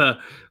 Cassava,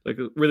 like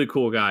a really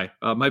cool guy.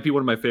 Might be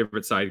one of my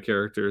favorite side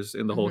characters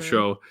in the whole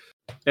show.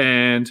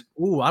 And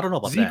I don't know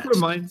about Zeke that.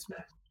 Reminds me.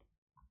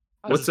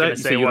 What's that?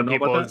 Say what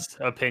people's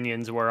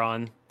opinions were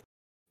on.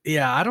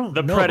 Yeah, I don't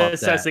know the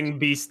predecessing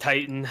Beast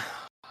Titan.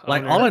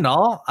 Like, all in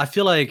all, I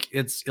feel like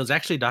it was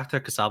actually Dr.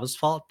 Cassava's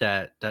fault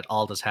that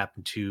all this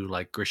happened to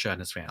like Grisha and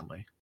his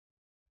family.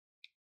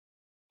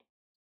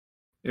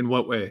 In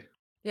what way?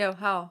 Yeah,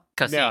 how?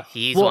 Because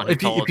he's well, one who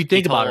if you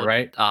think about it,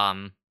 right?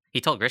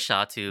 He told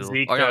Grisha to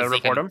Zeke,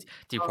 report him.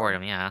 To report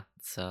him, yeah.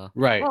 So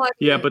right. Well,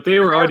 yeah, but they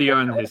were already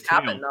on his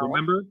tail,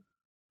 remember?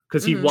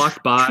 Because he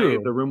walked by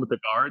the room with the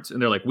guards,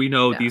 and they're like, "We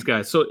know these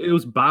guys," so it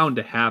was bound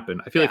to happen.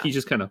 I feel like he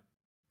just kind of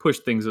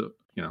pushed things, a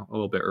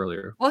little bit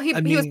earlier. Well, he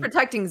was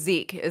protecting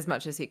Zeke as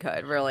much as he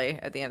could, really,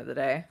 at the end of the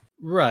day.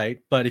 Right,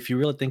 but if you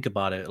really think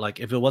about it, like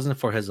if it wasn't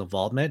for his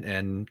involvement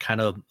and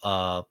kind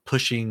of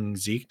pushing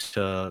Zeke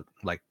to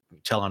like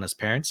tell on his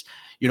parents,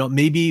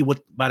 maybe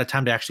by the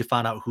time they actually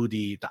found out who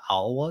the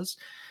owl was,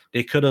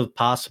 they could have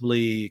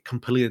possibly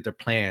completed their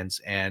plans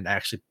and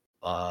actually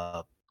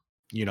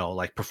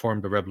like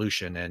performed the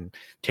revolution and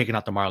taken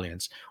out the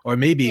Marleyans. Or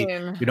maybe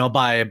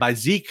by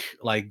Zeke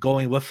like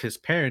going with his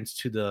parents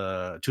to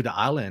the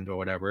island or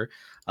whatever,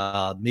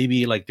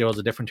 maybe like there was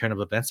a different turn of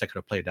events that could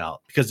have played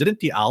out. Because didn't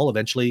the owl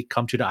eventually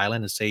come to the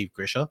island and save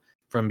Grisha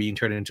from being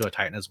turned into a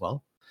Titan as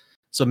well?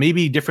 So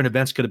maybe different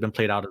events could have been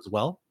played out as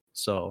well.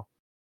 So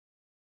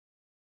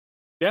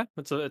yeah,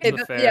 it's a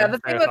fair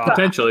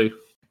potentially.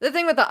 The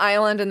thing with the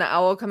island and the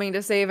owl coming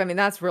to save, I mean,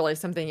 that's really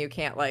something you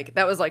can't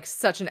that was like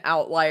such an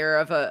outlier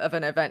of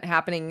an event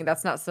happening.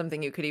 That's not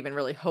something you could even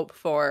really hope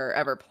for or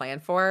ever plan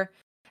for.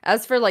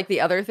 As for like the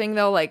other thing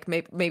though, like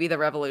maybe the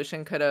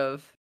revolution could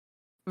have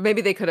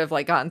maybe they could have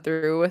like gotten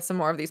through with some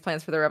more of these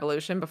plans for the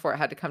revolution before it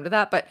had to come to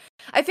that. But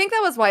I think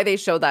that was why they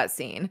showed that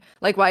scene,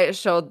 like why it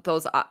showed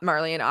those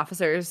Marleyan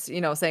officers,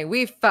 you know, saying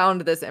we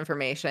found this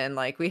information,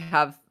 like we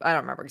have, I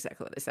don't remember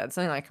exactly what they said,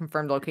 something like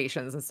confirmed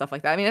locations and stuff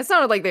like that. I mean, it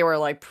sounded like they were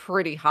like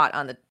pretty hot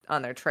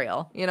on their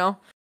trail, you know.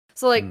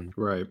 So like,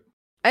 right.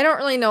 I don't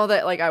really know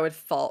that like I would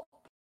fault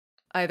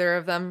either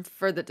of them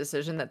for the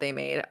decision that they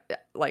made.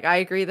 Like, I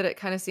agree that it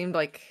kind of seemed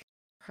like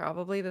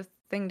probably the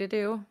thing to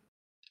do.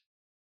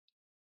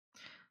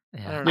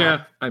 Yeah. I don't know.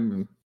 Yeah,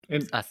 I'm.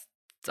 And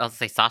I'll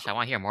say, Sasha, I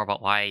want to hear more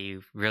about why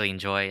you really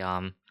enjoy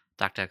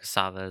Dr.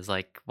 Kasava's,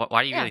 like,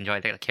 why do you really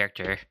enjoy the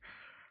character?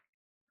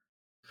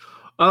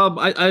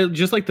 I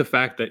just like the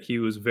fact that he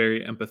was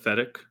very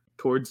empathetic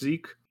towards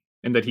Zeke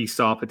and that he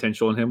saw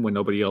potential in him when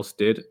nobody else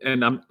did.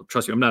 And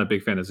trust me, I'm not a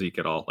big fan of Zeke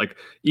at all. Like,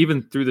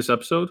 even through this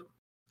episode,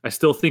 I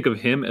still think of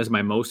him as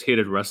my most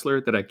hated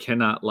wrestler that I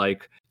cannot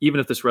like, even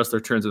if this wrestler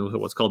turns into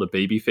what's called a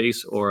baby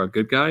face or a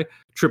good guy.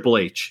 Triple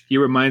H. He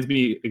reminds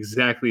me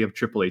exactly of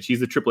Triple H. He's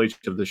the Triple H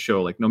of the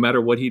show. Like, no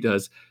matter what he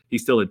does,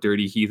 he's still a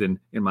dirty heathen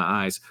in my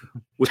eyes.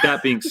 With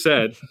that being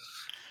said,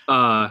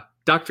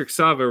 Dr.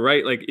 Kasava,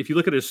 right? Like, if you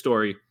look at his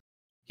story,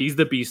 he's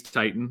the Beast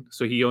Titan,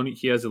 so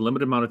he has a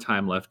limited amount of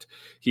time left.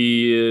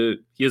 He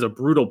has a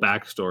brutal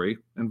backstory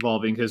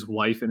involving his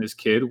wife and his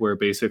kid, where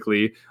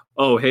basically,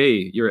 oh,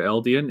 hey, you're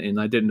Eldian,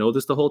 and I didn't know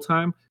this the whole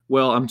time.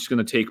 Well, I'm just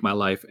going to take my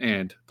life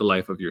and the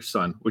life of your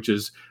son, which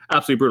is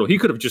absolutely brutal. He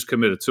could have just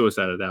committed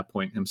suicide at that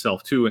point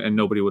himself, too, and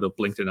nobody would have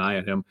blinked an eye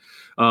at him.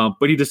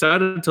 But he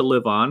decided to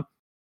live on,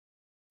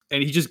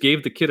 and he just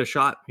gave the kid a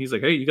shot. He's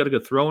like, hey, you got a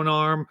good throwing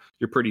arm.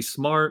 You're pretty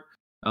smart.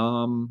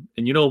 And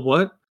you know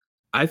what?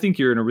 I think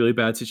you're in a really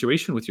bad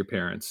situation with your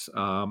parents.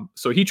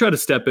 So he tried to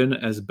step in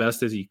as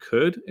best as he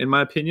could, in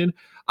my opinion.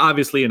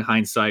 Obviously, in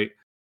hindsight,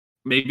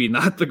 maybe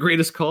not the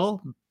greatest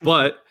call,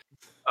 but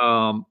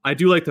I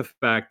do like the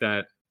fact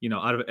that, you know,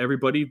 out of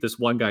everybody, this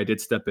one guy did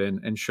step in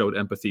and showed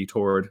empathy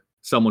toward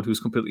someone who's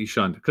completely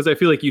shunned. Because I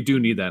feel like you do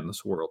need that in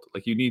this world.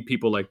 Like, you need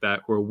people like that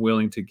who are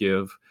willing to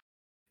give,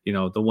 you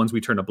know, the ones we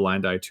turn a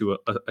blind eye to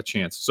a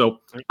chance. So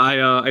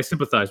I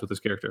sympathize with this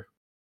character.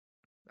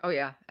 Oh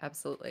yeah,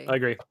 absolutely. I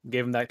agree.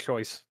 Gave him that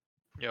choice.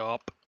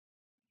 Yup.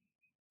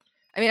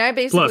 I mean, I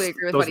basically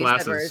agree with what he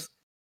glasses.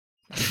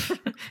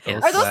 said.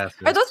 Are those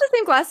the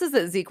same glasses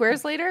that Zeke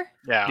wears later?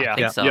 Yeah. I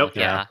think so. Yep.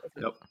 Yeah.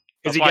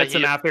 Because he gets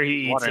them after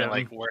he eats them.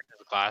 Like where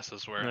his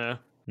glasses were.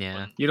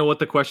 Yeah. You know what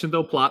the question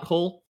though? Plot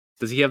hole.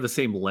 Does he have the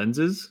same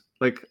lenses?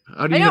 Like,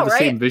 how do you have the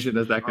same vision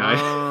as that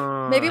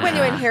guy? Maybe when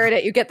you inherit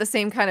it, you get the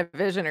same kind of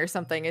vision or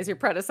something as your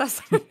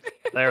predecessor.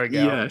 There we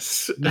go.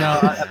 Yes. No,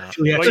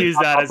 we'll use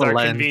that as our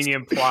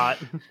convenient plot.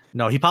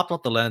 No, he popped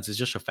out the lens. It's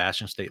just a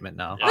fashion statement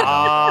now. Yeah.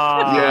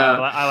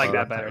 I like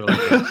that better.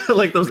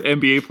 Like those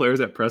NBA players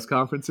at press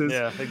conferences.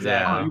 Yeah,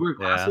 exactly. Oh, you wear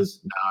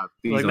glasses?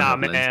 Nah,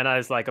 man, I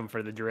just like them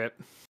for the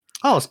drip.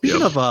 Oh,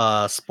 speaking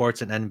of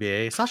sports and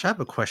NBA, Sasha, I have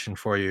a question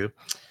for you.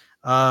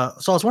 So I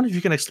was wondering if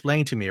you can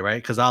explain to me,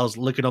 right? Because I was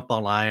looking up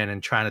online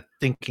and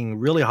thinking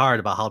really hard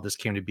about how this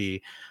came to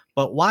be.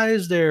 But why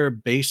is there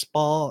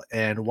baseball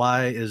and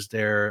why is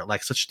there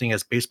like such a thing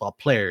as baseball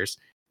players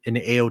in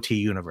the AOT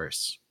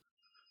universe?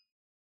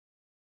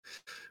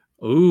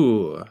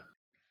 Ooh.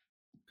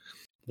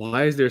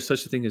 Why is there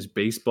such a thing as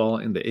baseball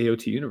in the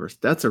AOT universe?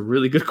 That's a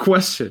really good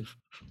question.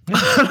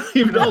 I don't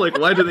even know, like,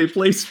 why do they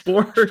play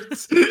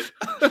sports? This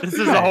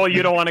is the hole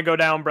you don't want to go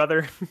down,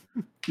 brother.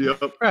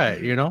 Yep.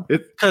 Right, you know,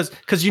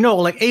 because you know,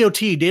 like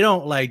AOT, they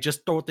don't like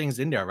just throw things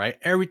in there, right?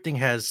 Everything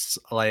has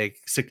like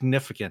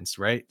significance,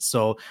 right?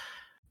 So,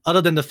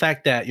 other than the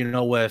fact that, you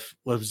know, with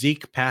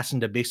Zeke passing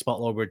the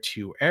baseball over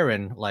to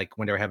Eren, like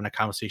when they were having a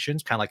conversation,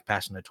 it's kind of like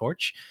passing the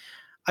torch.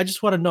 I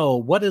just want to know,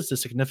 what is the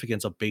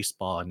significance of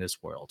baseball in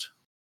this world?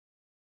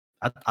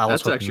 I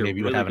was hoping maybe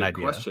you would have an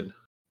idea. Question.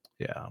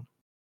 Yeah.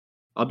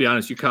 I'll be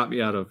honest, you caught me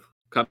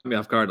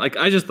off guard. Like,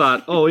 I just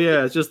thought, oh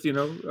yeah, it's just, you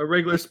know, a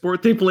regular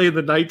sport they play in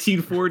the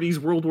 1940s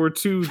World War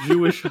II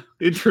Jewish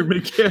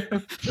internment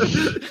camp.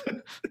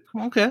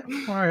 Okay,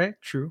 all right,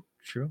 true.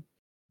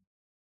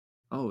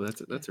 Oh,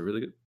 that's a really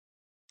good.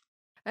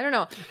 I don't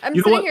know. I'm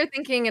sitting here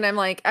thinking, and I'm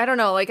like, I don't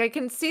know. Like, I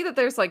can see that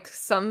there's like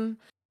some.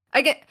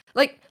 I get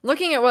like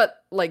looking at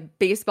what like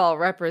baseball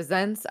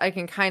represents. I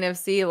can kind of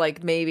see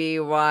like maybe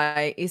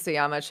why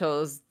Isayama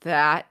chose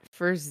that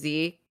for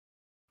Zeke.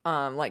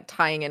 Like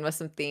tying in with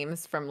some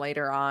themes from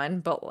later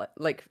on, but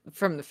like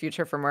from the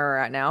future, from where we're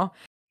at now,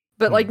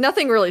 but like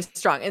nothing really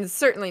strong, and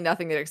certainly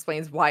nothing that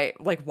explains why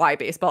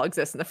baseball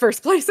exists in the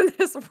first place in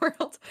this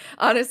world.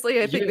 Honestly,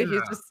 I think that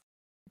he's just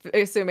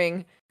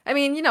assuming. I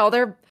mean, you know,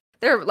 they're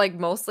like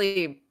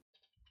mostly,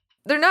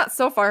 they're not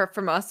so far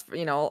from us,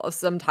 you know,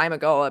 some time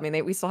ago. I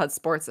mean, we still had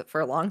sports for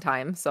a long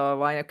time, so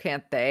why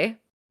can't they?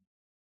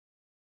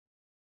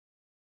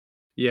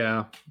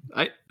 Yeah,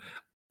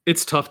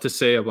 it's tough to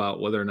say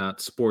about whether or not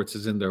sports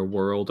is in their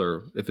world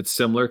or if it's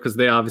similar, because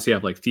they obviously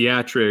have like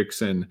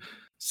theatrics and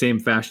same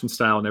fashion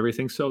style and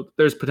everything. So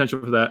there's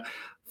potential for that.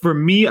 For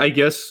me, I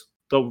guess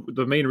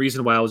the main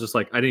reason why I was just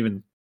like, I didn't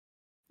even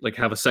like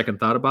have a second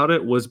thought about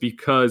it was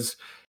because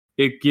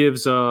it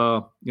gives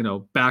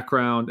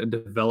background and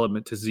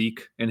development to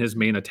Zeke and his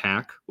main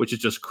attack, which is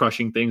just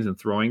crushing things and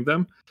throwing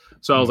them.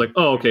 So I was like,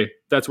 oh, okay,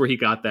 that's where he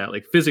got that.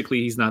 Like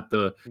physically, he's not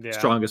the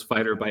strongest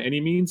fighter by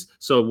any means.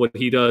 So what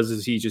he does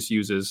is he just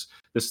uses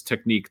this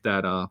technique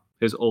that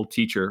his old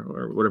teacher,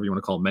 or whatever you want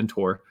to call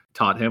mentor,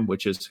 taught him,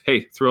 which is,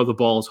 hey, throw the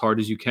ball as hard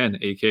as you can,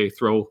 aka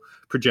throw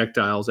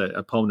projectiles at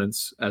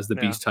opponents as the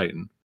Beast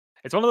Titan.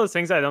 It's one of those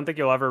things that I don't think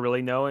you'll ever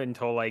really know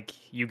until like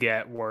you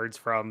get words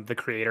from the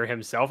creator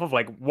himself of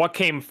like what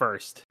came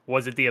first.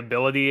 Was it the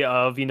ability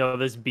of,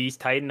 this Beast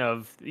Titan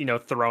of,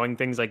 throwing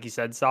things like you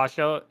said,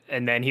 Sasha?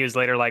 And then he was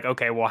later like,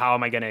 okay, well, how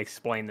am I going to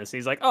explain this? And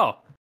he's like, oh,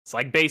 it's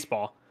like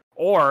baseball.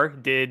 Or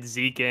did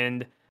Zeke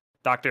and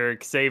Dr.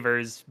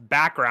 Xavier's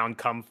background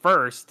come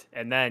first?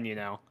 And then, you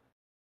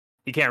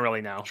can't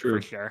really know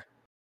for sure.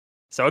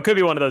 So it could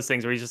be one of those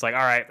things where he's just like,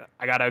 all right,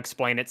 I got to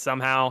explain it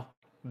somehow.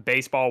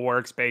 Baseball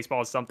works. Baseball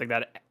is something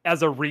that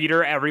as a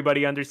reader,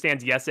 everybody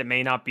understands. Yes, it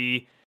may not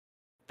be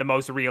the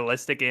most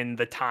realistic in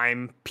the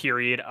time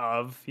period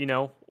of,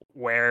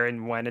 where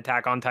and when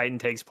Attack on Titan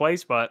takes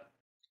place, but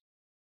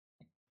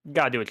you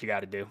gotta do what you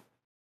gotta do.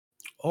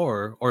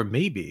 Or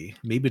maybe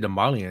the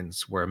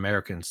Marlians were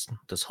Americans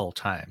this whole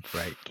time,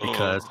 right?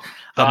 Because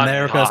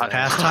America's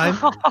pastime.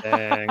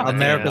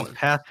 America's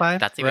pastime.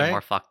 That's even more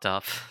fucked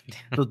up.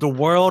 The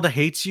world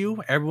hates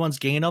you. Everyone's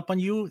ganging up on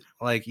you,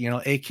 like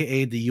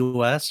AKA the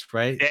U.S.,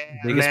 right?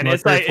 Yeah, man,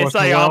 it's like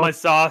Isayama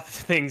saw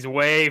things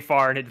way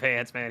far in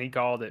advance, man. He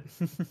called it.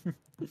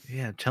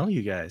 Yeah, I'm telling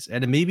you guys,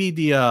 and maybe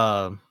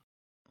the.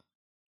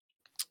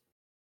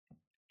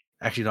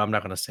 Actually, no, I'm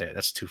not going to say it.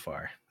 That's too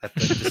far.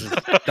 This is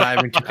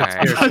diving into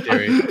conspiracy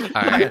theory.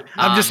 All right.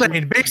 I'm just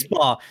saying,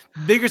 baseball,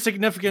 bigger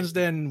significance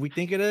than we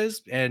think it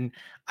is. And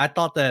I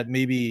thought that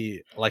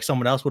maybe like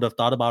someone else would have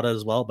thought about it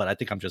as well, but I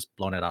think I'm just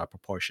blowing it out of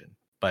proportion.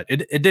 But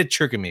it did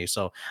trigger me,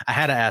 so I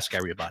had to ask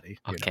everybody.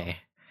 Okay.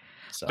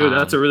 So, dude,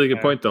 that's a really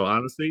good point, though.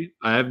 Honestly,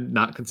 I have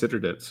not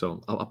considered it,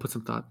 so I'll put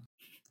some thought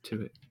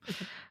to it.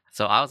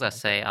 So I was gonna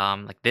say,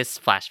 like this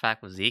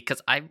flashback with Zeke, because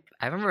I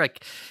remember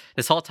like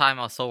this whole time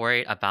I was so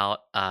worried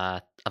about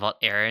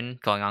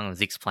Eren going on with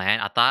Zeke's plan.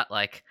 I thought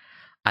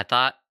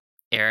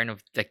Eren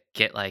would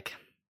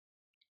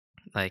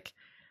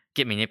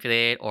get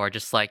manipulated or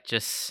just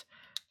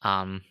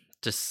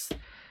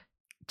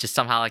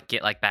somehow like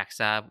get like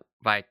backstabbed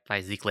by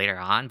Zeke later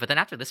on. But then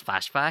after this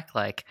flashback,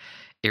 like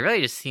it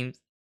really just seemed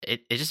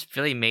it just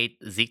really made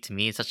Zeke to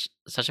me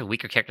such a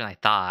weaker character than I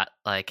thought.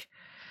 Like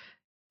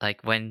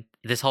when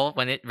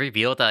it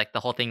revealed that like the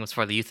whole thing was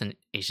for the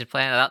euthanasia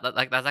plan,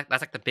 that's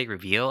like the big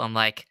reveal. I'm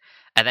like,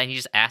 and then you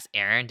just ask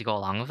Eren to go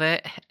along with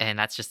it, and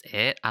that's just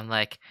it. I'm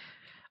like,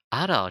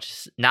 I don't know.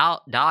 Just now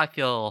I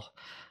feel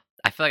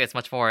like it's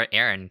much more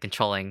Eren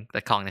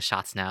calling the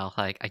shots now.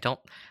 Like I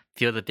don't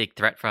feel the big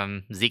threat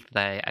from Zeke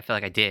that I feel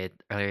like I did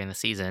earlier in the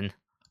season.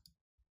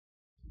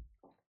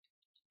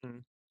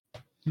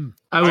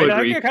 I would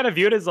agree. I kind of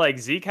view it as like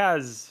Zeke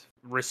has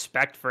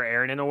respect for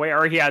Eren in a way,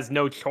 or he has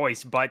no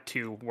choice but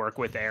to work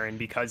with Eren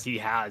because he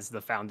has the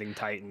founding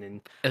Titan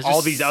and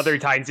all these other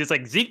Titans. It's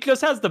like Zeke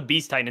just has the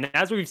Beast Titan, and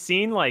as we've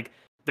seen, like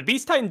the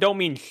Beast Titan don't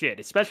mean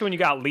shit, especially when you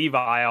got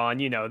Levi on,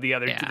 the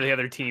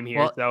other team here.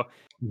 Well, so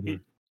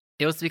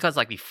it was because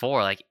like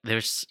before, like it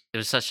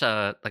was such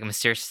a like a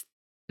mysterious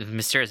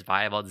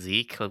vibe about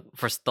Zeke.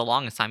 For the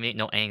longest time, we didn't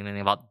know anything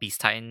about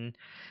Beast Titan,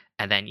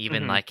 and then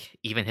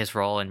even his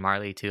role in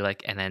Marley too,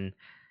 like I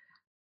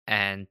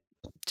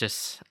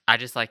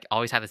just like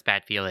always have this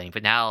bad feeling,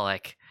 but now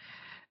like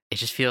it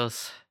just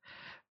feels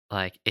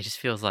like it's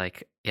just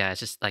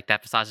like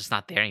that facade's just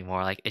not there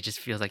anymore. Like it just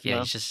feels like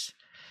it's just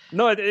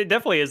it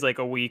definitely is like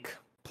a weak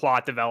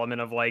plot development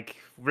of like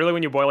really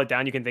when you boil it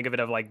down, you can think of it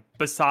of like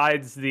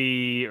besides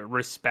the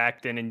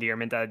respect and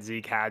endearment that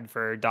Zeke had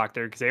for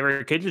Dr. Xavier,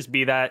 it could just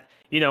be that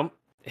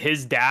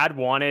his dad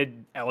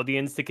wanted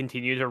Eldians to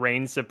continue to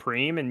reign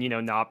supreme and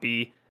not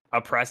be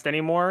oppressed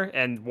anymore,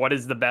 and what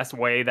is the best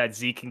way that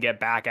Zeke can get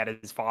back at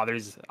his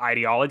father's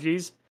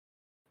ideologies?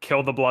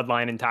 Kill the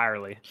bloodline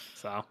entirely.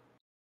 So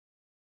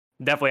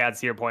definitely adds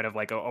to your point of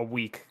like a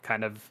weak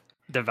kind of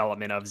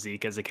development of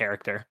Zeke as a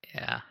character.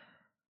 Yeah.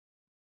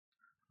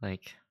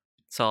 Like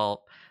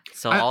so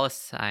all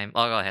this time.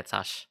 Oh, go ahead,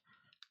 Sash.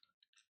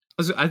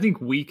 I think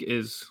weak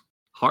is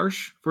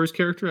harsh for his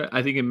character.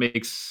 I think it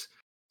makes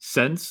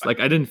sense.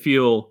 Like I didn't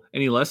feel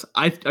any less.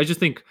 I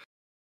just think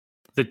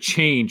the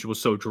change was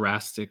so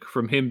drastic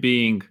from him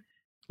being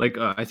like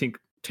I think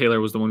Taylor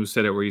was the one who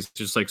said it, where he's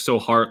just like so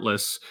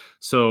heartless,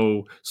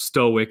 so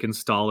stoic and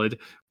stolid,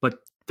 but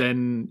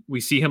then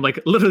we see him like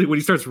literally when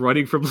he starts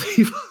running from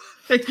Levi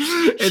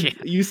and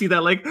you see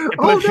that like he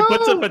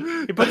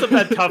puts up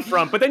that tough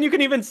front, but then you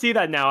can even see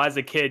that now as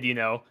a kid,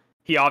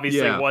 he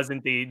obviously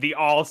wasn't the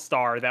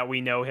all-star that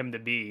we know him to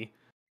be,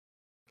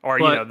 or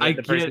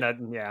the person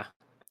that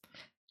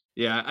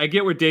I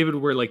get where David,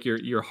 where like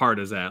your heart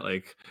is at.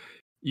 Like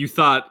you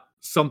thought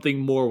something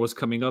more was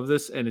coming of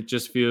this, and it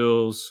just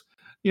feels,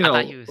 a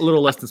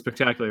little less than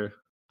spectacular.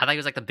 I thought he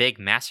was like the big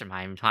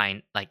mastermind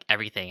behind like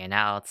everything, and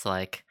now it's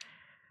like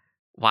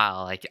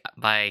wow, like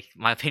my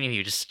opinion of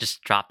you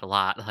just dropped a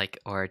lot. Like,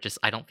 or just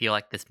I don't feel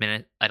like this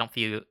minute. I don't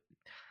feel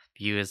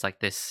you as like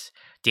this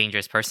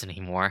dangerous person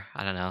anymore.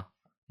 I don't know.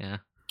 Yeah.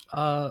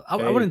 I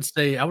wouldn't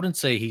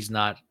say he's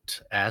not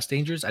as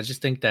dangerous. I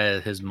just think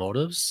that his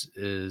motives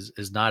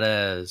is not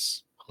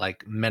as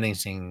like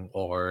menacing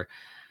or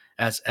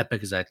as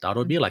epic as I thought it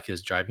would be. Like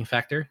his driving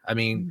factor. I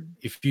mean,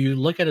 if you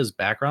look at his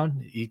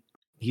background,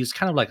 he's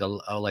kind of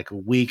like a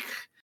weak,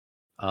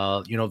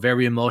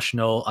 very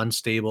emotional,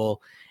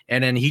 unstable,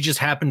 and then he just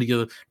happened to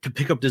go to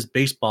pick up this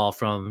baseball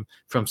from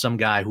some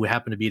guy who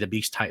happened to be the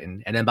Beast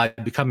Titan, and then by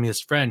becoming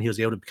his friend, he was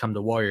able to become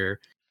the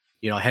warrior.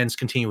 Hence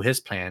continue his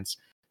plans.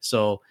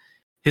 So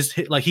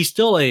he's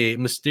still a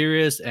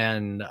mysterious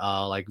and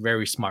like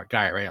very smart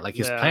guy, right? Like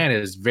his plan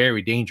is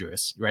very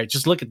dangerous, right?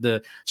 Just look at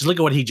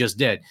what he just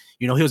did.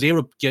 He was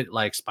able to get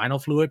like spinal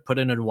fluid put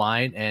in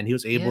wine, and he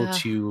was able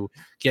to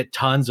get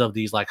tons of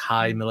these like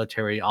high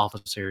military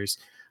officers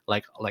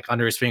like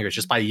under his fingers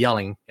just by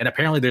yelling. And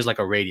apparently there's like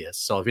a radius,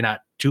 so if you're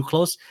not too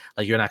close,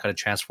 like you're not going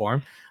to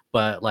transform.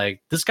 But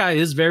like this guy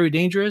is very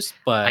dangerous.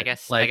 But I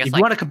guess if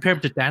you want to compare him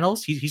to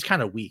Thanos, he's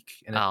kind of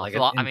weak in terms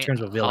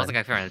of villain. I wasn't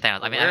comparing to Thanos.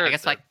 I mean, I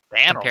guess like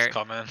Thanos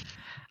coming.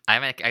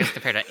 I guess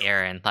compared to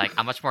Eren, like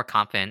I'm much more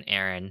confident in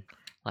Eren,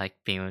 like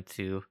being able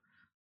to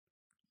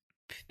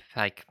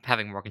like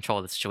having more control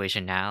of the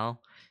situation now.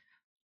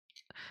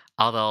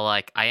 Although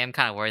like I am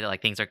kind of worried that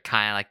like things are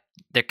kind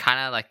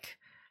of like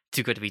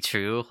too good to be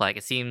true. Like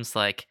it seems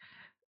like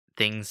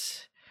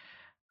things,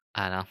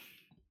 I don't know.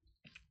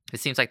 It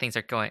seems like things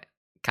are going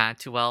kind of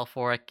too well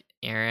for like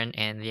Eren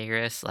and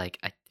Jaegerus. Like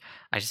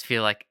I just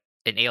feel like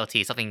in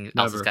AOT something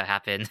else has got to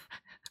happen.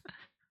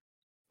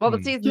 Well,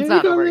 the season's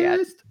not over yet.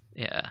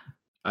 Yeah,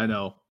 I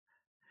know.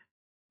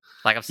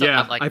 Like I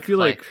feel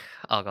like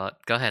oh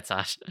go ahead,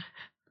 Sash.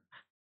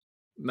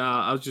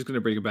 Nah, I was just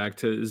gonna bring it back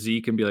to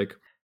Zeke and be like,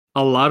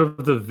 a lot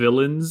of the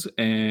villains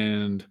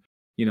and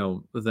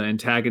the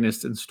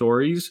antagonists in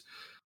stories,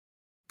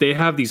 they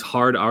have these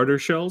hard outer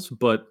shells,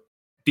 but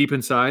deep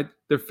inside,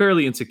 they're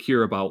fairly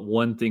insecure about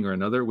one thing or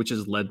another, which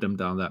has led them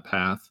down that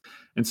path.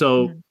 And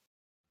so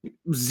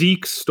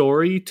Zeke's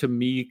story to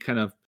me kind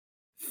of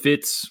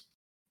fits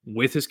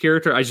with his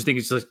character. I just think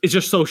it's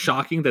just so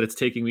shocking that it's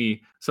taking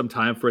me some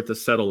time for it to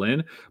settle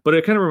in. But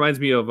it kind of reminds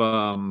me of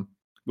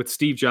with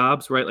Steve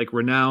Jobs, right? Like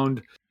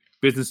renowned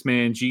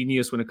businessman,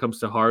 genius when it comes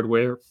to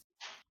hardware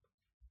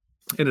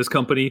in his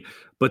company.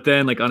 But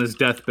then like on his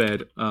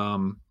deathbed,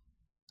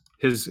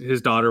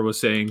 his daughter was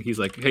saying, he's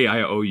like, hey,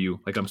 I owe you.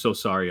 Like, I'm so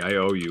sorry. I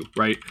owe you.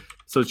 Right.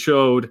 So it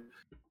showed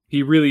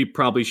he really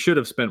probably should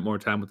have spent more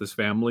time with his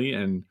family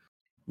and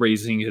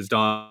raising his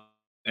daughter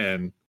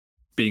and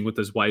being with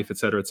his wife, et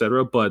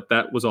cetera, but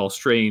that was all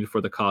strained for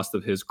the cost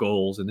of his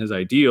goals and his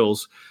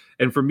ideals.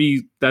 And for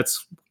me,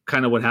 that's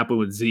kind of what happened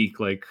with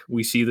Zeke. Like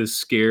we see this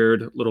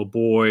scared little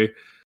boy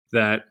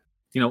that,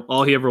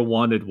 all he ever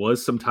wanted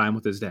was some time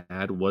with his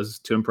dad, was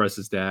to impress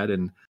his dad.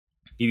 And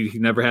he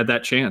never had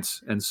that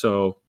chance. And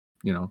so,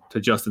 to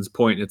Justin's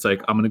point, it's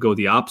like, I'm going to go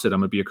the opposite. I'm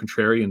going to be a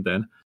contrarian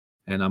then.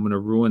 And I'm going to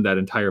ruin that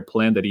entire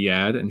plan that he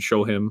had and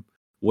show him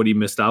what he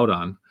missed out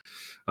on.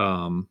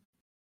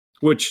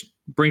 Which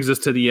brings us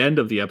to the end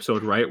of the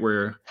episode, right?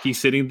 Where he's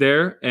sitting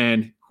there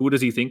and who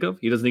does he think of?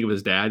 He doesn't think of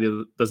his dad.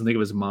 He doesn't think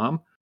of his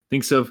mom.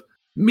 Thinks of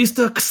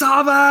Mr.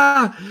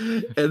 Cassava.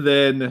 And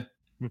then,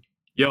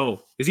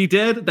 is he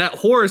dead? That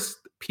horse,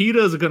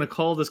 PETA's going to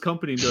call this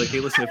company and be like, hey,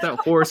 listen, if that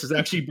horse is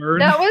actually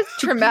burned. That was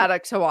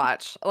traumatic to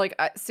watch. Like,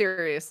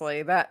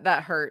 seriously,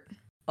 that hurt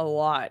a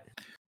lot.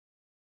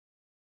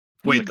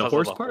 Wait, the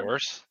horse part?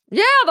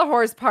 Yeah, the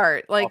horse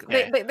part. Like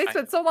they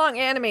spent so long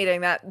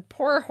animating that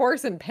poor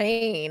horse in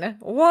pain.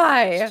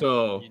 Why?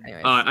 So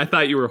I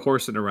thought you were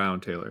horsing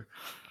around, Taylor.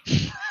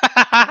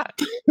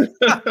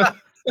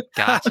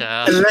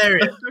 Gotcha.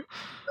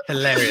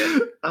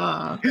 Hilarious.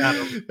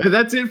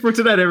 That's it for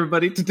tonight,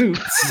 everybody.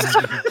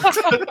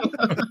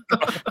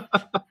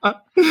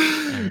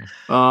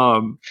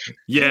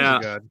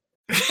 Yeah.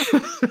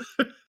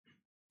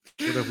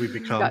 What have we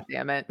become? God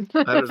damn it.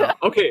 I don't know.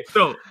 Okay,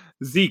 so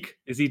Zeke,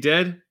 is he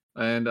dead?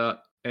 And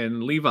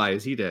Levi,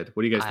 is he dead?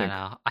 What do you guys think?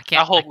 I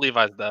hope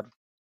Levi's dead.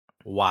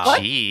 Wow.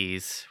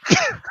 Jeez.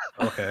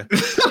 Okay.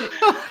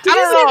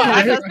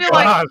 I just feel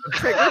like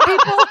trigger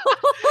people.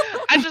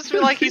 I just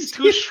feel like he's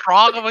too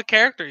strong of a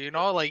character,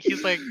 Like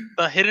he's like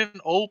the hidden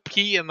OP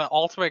and the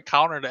ultimate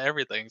counter to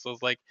everything. So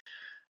it's like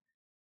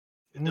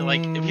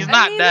if he's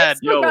not dead,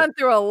 he's gone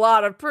through a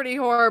lot of pretty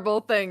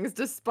horrible things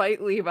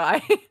despite Levi.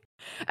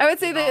 I would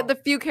say that the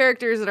few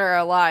characters that are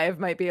alive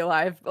might be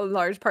alive a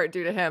large part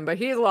due to him, but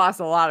he's lost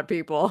a lot of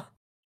people.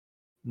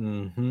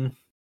 Mm-hmm.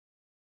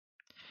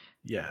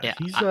 Yeah.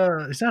 He's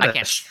not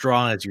as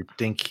strong as you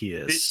think he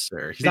is,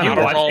 sir. He's not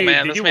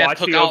man. This man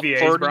took out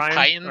 30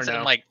 Titans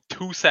in like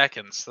 2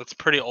 seconds. That's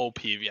pretty OP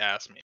if you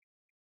ask me.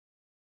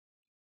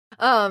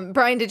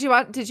 Brian, did you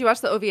watch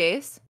the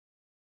OVAs?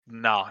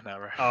 No,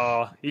 never.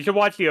 Oh, you should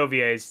watch the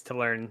OVAs to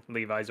learn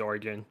Levi's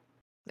origin.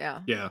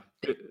 Yeah. Yeah.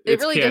 It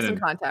really gives some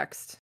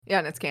context. Yeah,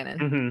 and it's canon.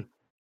 Mm-hmm.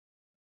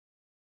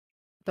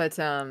 But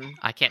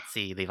I can't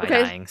see Levi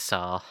dying,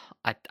 so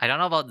I don't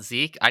know about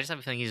Zeke. I just have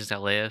a feeling he's just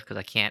gonna live because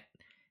I can't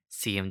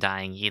see him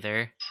dying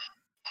either.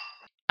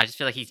 I just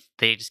feel like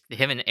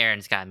him and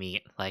Aaron's gotta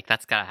meet. Like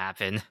that's gotta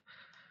happen.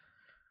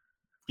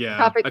 Yeah.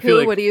 Topic Who,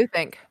 like, what do you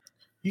think?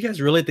 You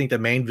guys really think the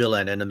main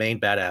villain and the main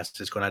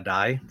badass is gonna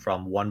die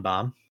from one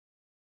bomb?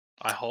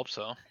 I hope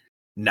so.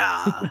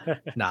 Nah.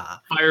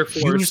 Fire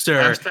Force.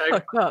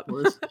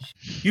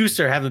 You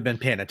sir haven't been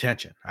paying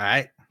attention. All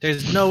right.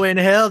 There's no way in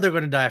hell they're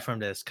gonna die from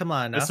this. Come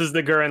on now. This is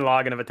the Gurren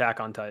Lagann of Attack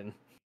on Titan.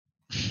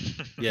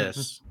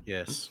 Yes.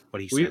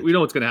 What he said. We know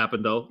what's gonna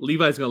happen though.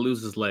 Levi's gonna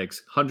lose his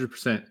legs,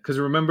 100%. Because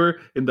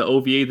remember in the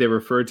OVA they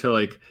referred to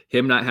like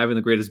him not having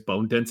the greatest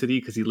bone density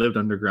because he lived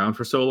underground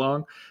for so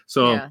long.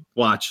 So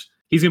watch,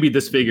 he's gonna be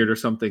disfigured or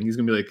something. He's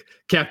gonna be like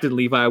Captain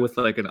Levi with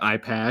like an eye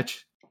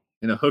patch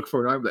and a hook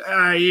for an arm. Like,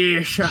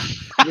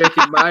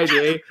 making my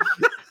day.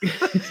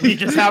 He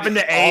just happened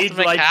to age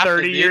like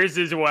 30 years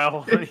as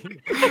well.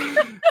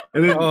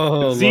 And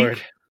then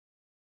Zeke.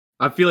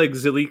 I feel like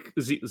Zeke's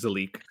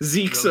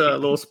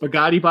little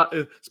spaghetti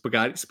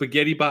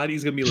body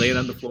is gonna be laying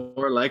on the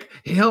floor, like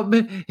help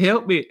me,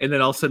 and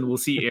then all of a sudden we'll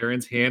see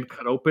Aaron's hand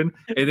cut open,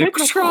 and then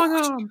strong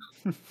arm.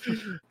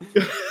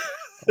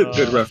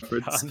 Good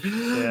reference.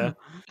 Yeah.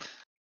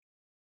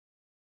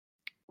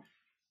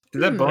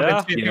 Did that bone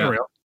density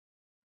real?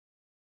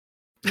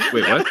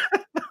 Wait,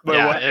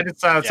 what? It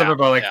sounded something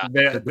about like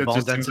it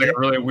just seems like a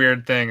really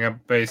weird thing.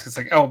 Basically, it's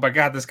like, oh my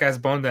god, this guy's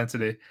bone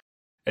density,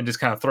 and just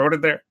kind of throw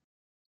it there.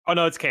 Oh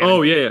no, it's canon.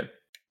 Oh yeah.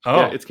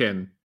 Yeah, it's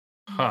canon.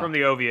 From the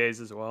OVAs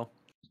as well.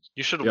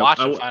 You should watch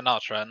and find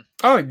out, Trent.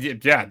 Oh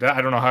yeah,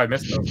 I don't know how I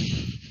missed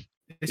those.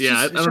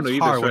 I don't know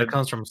either. Hard when it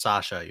comes from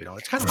Sasha,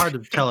 it's kind of hard to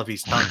tell if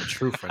he's telling the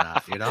truth or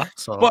not,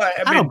 So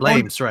I don't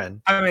blame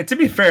Sren. I mean, to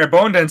be fair,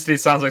 bone density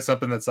sounds like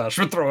something that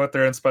Sasha would throw out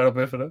there in Spinal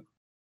Bifida.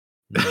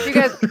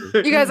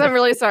 You guys, I'm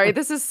really sorry.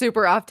 This is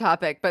super off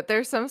topic, but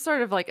there's some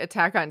sort of like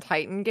Attack on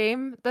Titan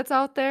game that's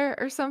out there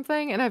or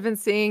something, and I've been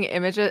seeing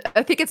images.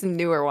 I think it's a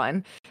newer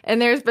one,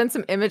 and there's been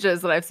some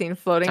images that I've seen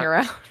floating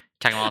around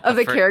of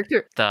the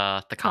character,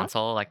 the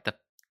console, like the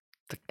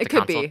it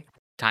could be.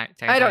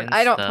 I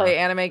don't play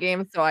anime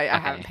games, so I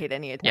haven't paid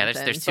any attention.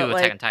 Yeah, there's two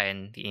Attack on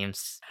Titan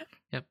games.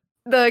 Yep.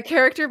 The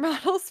character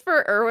models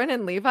for Erwin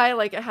and Levi,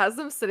 like it has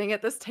them sitting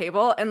at this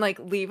table, and like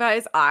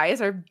Levi's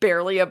eyes are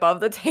barely above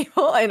the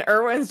table, and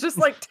Erwin's just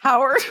like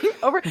towering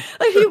over.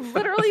 Like he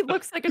literally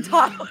looks like a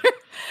toddler.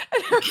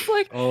 And I was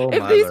like,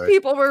 if these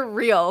people were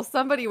real,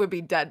 somebody would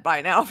be dead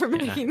by now for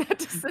making that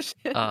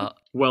decision.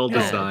 Well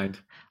designed.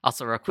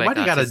 Also, real quick, why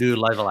do you gotta do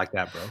level like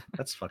that, bro?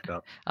 That's fucked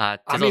up. I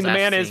mean, the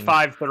man is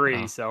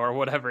 5'3", so or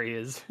whatever he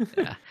is.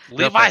 Yeah.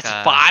 Levi's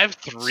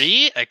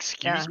 5'3".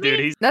 Excuse me,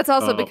 dude. That's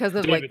also because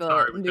of like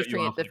the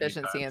nutrient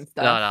deficiency and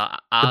stuff.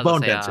 No, the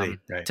bone density.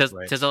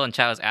 Tizzle and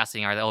Chad was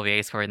asking, are the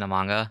OVAs for in the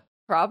manga?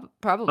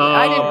 Probably.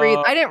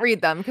 I didn't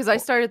read them because I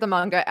started the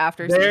manga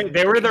after.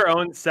 They were their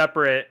own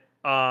separate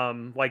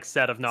like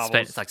set of novels.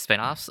 It's like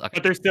spin-offs. Okay.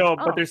 But they're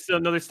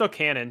still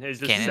canon. It's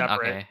just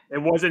separate. Okay.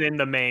 It wasn't in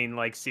the main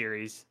like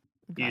series.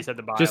 You just had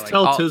to buy. Just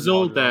tell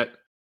Tizzle that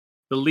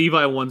the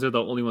Levi ones are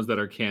the only ones that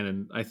are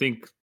canon. I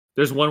think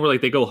there's one where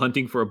like they go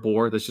hunting for a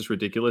boar. That's just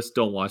ridiculous.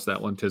 Don't watch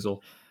that one, Tizzle.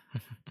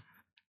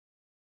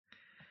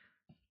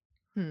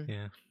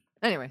 Yeah.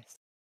 Anyways.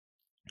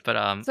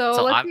 But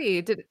So let's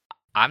see.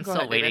 I'm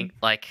still waiting.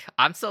 Like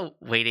I'm still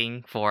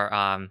waiting for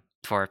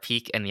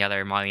Peak and the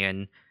other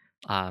Marleyan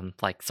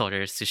like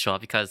soldiers to show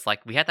up, because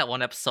like we had that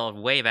one episode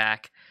way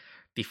back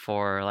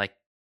before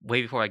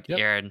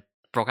Aaron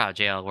broke out of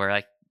jail where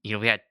like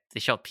they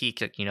showed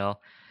Peak, like,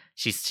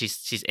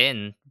 she's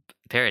in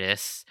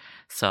Paradis.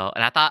 So,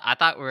 and I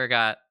thought we were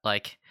gonna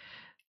like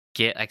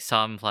get like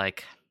some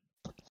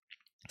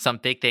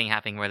big thing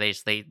happening where they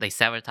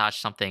sabotage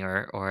something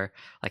or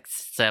like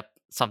set up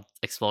some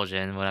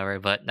explosion, whatever.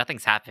 But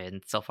nothing's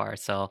happened so far.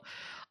 So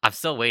I'm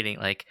still waiting.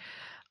 Like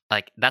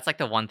that's like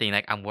the one thing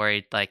like I'm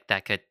worried like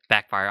that could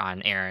backfire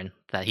on Aaron,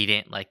 that he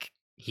didn't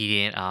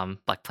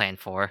plan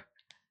for.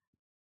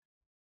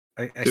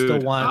 I still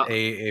want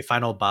a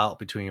final bout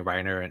between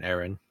Reiner and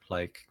Aaron.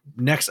 Like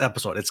next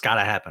episode, it's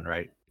gotta happen,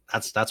 right?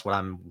 That's what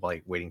I'm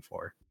like waiting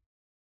for.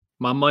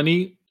 My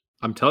money,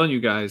 I'm telling you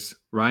guys,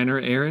 Reiner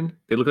and Aaron,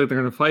 they look like they're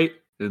gonna fight,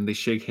 and they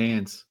shake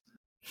hands.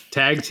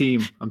 Tag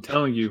team, I'm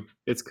telling you,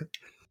 it's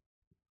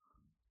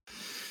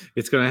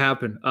gonna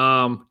happen.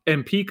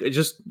 And Peak,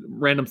 just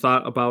random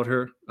thought about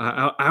her.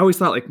 I always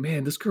thought like,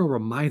 man, this girl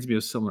reminds me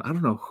of someone. I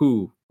don't know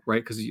who,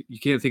 right? Because you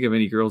can't think of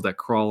any girls that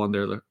crawl on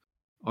their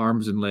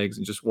arms and legs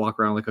and just walk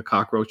around like a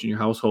cockroach in your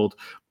household,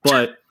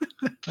 but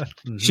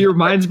she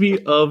reminds me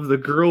of the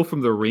girl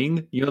from The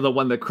Ring, the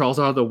one that crawls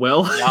out of the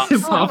well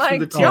and pops from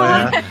the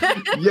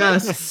TV.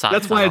 Yes,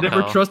 that's why I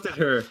never trusted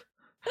her.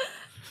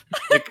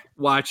 Like,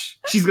 watch,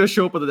 she's gonna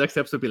show up on the next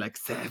episode and be like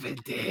 7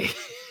 days.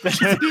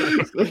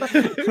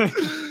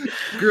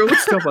 Girl,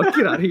 what's up?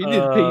 Get out of here! You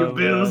didn't pay your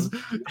bills.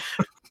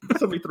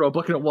 Somebody throw a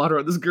bucket of water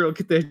on this girl.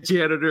 Get that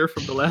janitor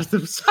from the last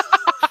episode.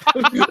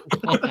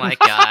 Oh my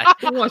god.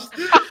 Watch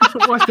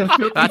that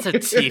film. That's a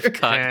deep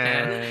cut,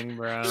 Dang,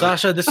 bro.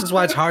 Sasha, this is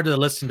why it's hard to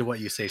listen to what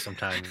you say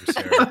sometimes.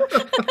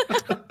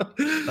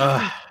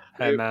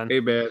 Hey, man. Hey,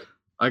 man.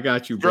 I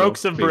got you, bro.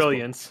 Strokes of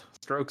brilliance.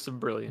 Strokes of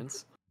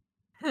brilliance.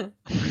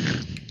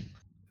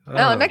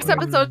 Next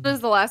episode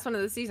is the last one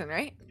of the season,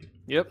 right?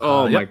 Yep.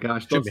 Oh my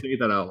gosh! Don't say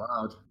that out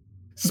loud.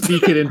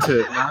 Speak it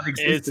into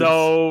non-existence. It's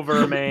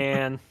over,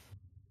 man.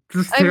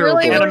 I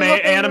really anime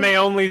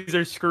onlys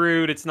are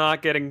screwed. It's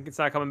not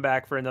coming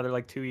back for another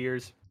like 2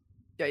 years.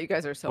 Yeah, you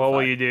guys are so. What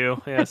will you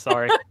do? Yeah,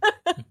 sorry.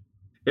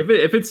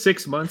 If it's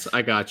 6 months,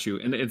 I got you,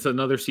 and it's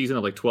another season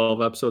of like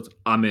 12 episodes.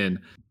 I'm in.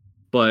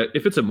 But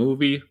if it's a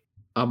movie,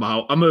 I'm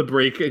out. I'm gonna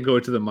break and go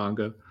to the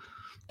manga.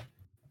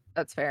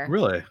 That's fair.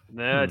 Really?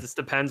 Yeah, it just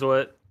depends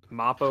what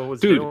Mappa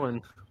was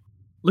doing.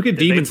 Look at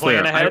Demon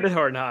Slayer. Plan ahead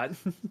or not?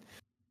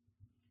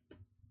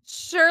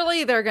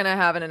 Surely they're gonna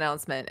have an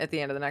announcement at the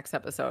end of the next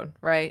episode,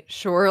 right?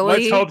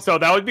 Surely. Let's hope so.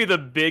 That would be the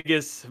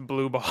biggest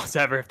blue balls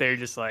ever if they're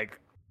just like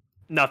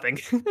nothing.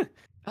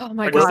 Oh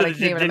my god! I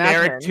can't even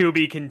generic imagine. to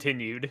be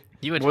continued.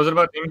 Was it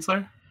about Demon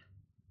Slayer?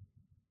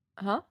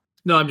 Huh?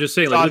 No, I'm just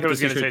saying. Like, I was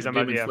going to say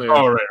something about Slayer.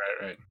 Oh,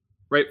 right.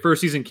 Right.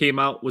 First season came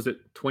out. Was it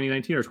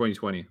 2019 or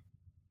 2020?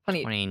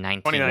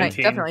 2019.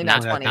 2019. Definitely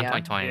not 20. Not Yeah.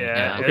 2020.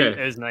 Yeah, Okay. it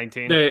is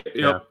 19.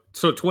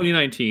 So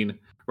 2019,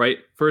 right?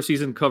 First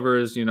season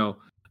covers, a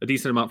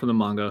decent amount from the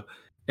manga.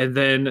 And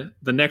then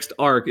the next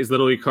arc is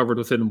literally covered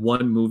within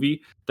one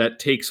movie that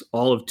takes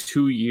all of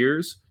 2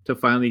 years to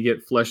finally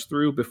get fleshed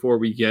through before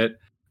we get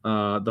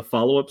the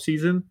follow-up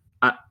season.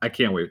 I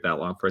can't wait that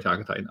long for Attack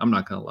on Titan. I'm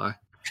not going to lie.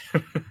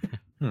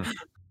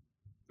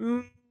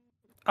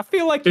 I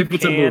feel like you If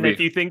it's a can movie. if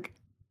you think...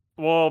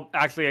 Well,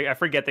 actually, I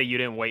forget that you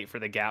didn't wait for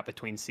the gap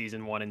between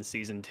season 1 and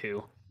season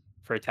 2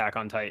 for Attack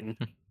on Titan.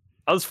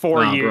 That was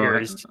 4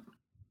 years.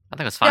 I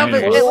think it was Yeah, 5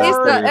 but years.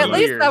 at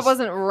least that years.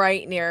 wasn't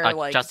right near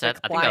like just the said,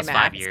 I think it was 5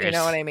 climax. years. You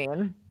know what I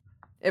mean?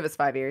 It was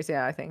 5 years.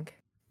 Yeah, I think.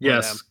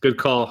 Yes, good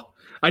call.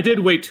 I did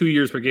wait 2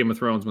 years for Game of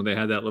Thrones when they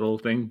had that little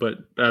thing, but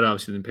that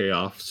obviously didn't pay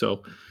off.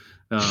 So,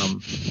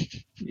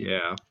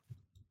 yeah.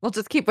 We'll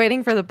just keep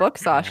waiting for the book,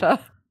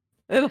 Sasha.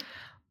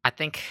 I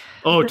think.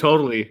 Oh,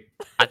 totally.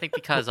 I think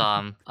because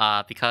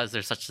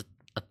there's such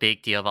a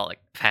big deal about like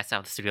passing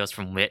out the studios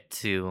from WIT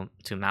to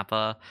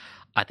Mappa,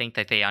 I think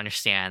that they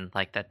understand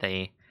like that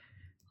they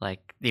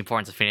like the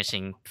importance of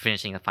finishing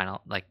the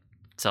final like.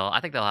 So I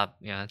think they'll have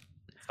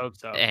Hope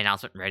so. an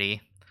announcement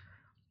ready.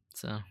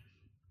 So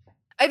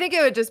I think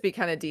it would just be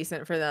kind of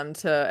decent for them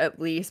to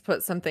at least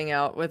put something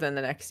out within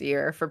the next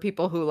year for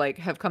people who like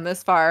have come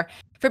this far.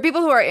 For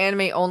people who are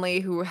anime only,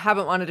 who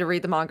haven't wanted to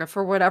read the manga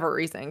for whatever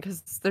reason,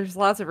 because there's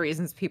lots of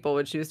reasons people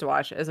would choose to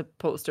watch as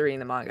opposed to reading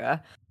the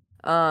manga.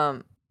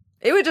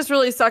 It would just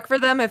really suck for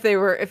them if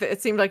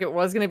it seemed like it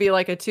was going to be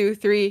like a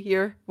 2-3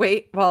 year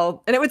wait.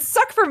 Well, and it would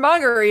suck for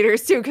manga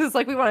readers too, because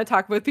like we want to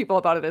talk with people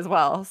about it as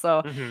well.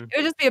 So it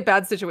would just be a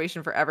bad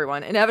situation for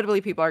everyone.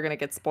 Inevitably, people are going to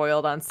get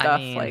spoiled on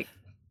stuff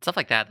stuff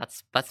like that.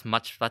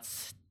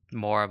 That's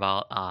more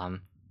about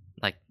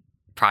like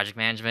project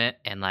management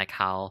and like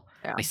how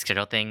they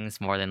schedule things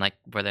more than like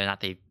whether or not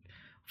they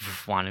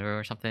want to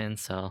or something.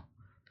 So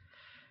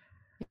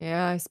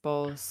yeah, I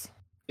suppose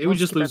it would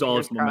just lose all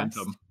its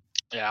momentum.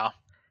 Yeah.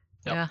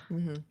 Yep. Yeah.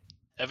 Mm-hmm.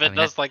 If it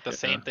does like the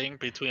same thing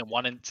between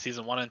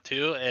season 1 and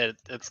 2,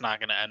 it's not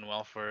gonna end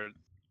well for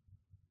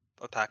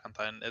Attack on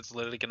Titan. It's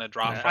literally gonna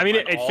drop. I mean,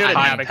 it shouldn't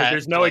happen because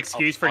there's no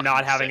excuse for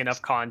not having 6.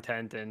 enough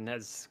content, and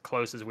as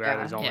close as we are,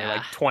 there's only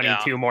like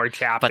 22 Yeah. more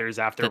chapters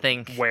after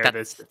where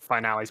this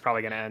finale is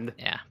probably gonna end.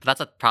 Yeah, but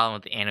that's a problem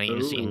with the anime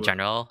industry in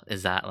general.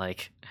 Is that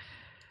like,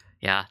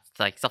 yeah, it's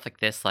like stuff like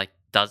this like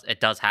does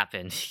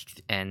happen,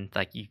 and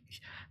like you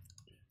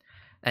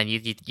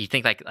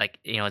think like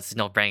it's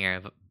no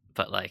brainer,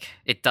 but like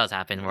it does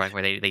happen where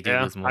they do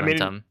lose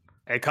momentum. I mean,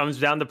 it comes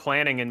down to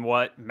planning and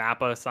what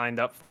Mappa signed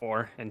up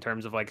for in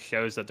terms of like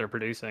shows that they're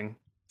producing.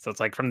 So it's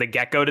like from the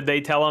get-go, did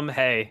they tell them,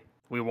 hey,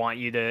 we want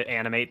you to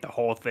animate the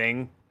whole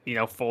thing,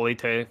 fully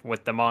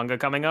with the manga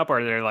coming up?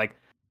 Or they're like,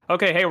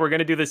 okay, hey, we're going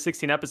to do this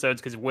 16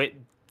 episodes because WIT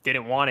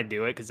didn't want to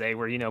do it because they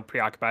were,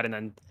 preoccupied. And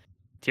then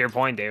to your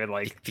point, David,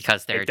 like,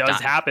 because it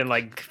does happen.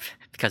 Like,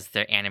 because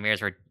their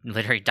animators were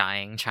literally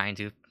dying trying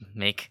to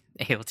make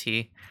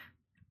AOT.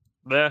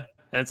 Yeah.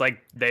 And it's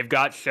like they've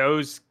got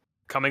shows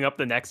coming up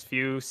the next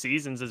few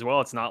seasons as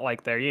well. It's not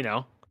like they're,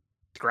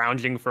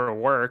 scrounging for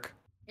work.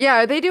 Yeah,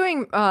 are they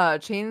doing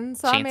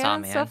Chainsaw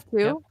Man stuff too?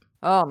 Yep.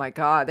 Oh my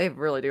god, they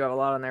really do have a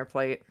lot on their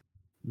plate.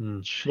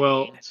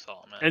 Well, and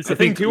it's the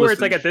thing too, where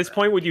it's like at this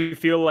point, would you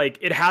feel like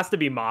it has to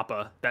be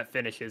Mappa that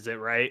finishes it,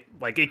 right?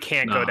 Like it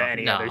can't go to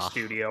any other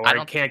studio, or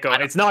it can't go.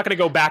 It's not going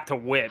to go back to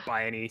WIT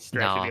by any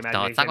stretch of the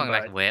imagination. No, it's not going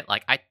back to WIT.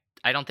 Like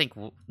I don't think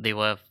they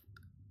would have.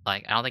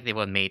 Like I don't think they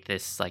would have made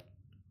this like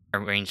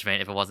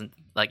arrangement if it wasn't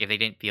like if they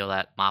didn't feel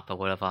that Mappa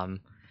would have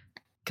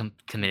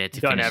committed to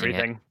done finishing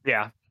everything. it.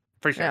 Yeah,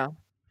 for sure.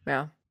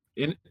 Yeah.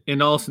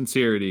 In all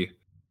sincerity,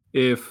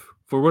 if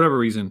for whatever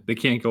reason they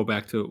can't go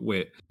back to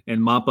WIT and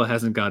Mappa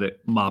hasn't got it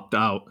mopped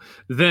out,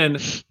 then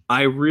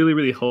I really,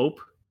 really hope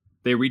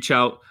they reach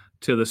out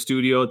to the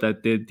studio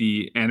that did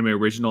the anime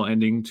original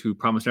ending to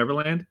Promised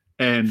Neverland,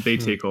 and they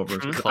take over.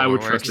 I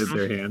would trust it in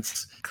their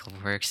hands.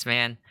 Cloverworks,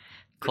 man.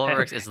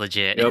 Cloverworks is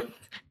legit. Yep.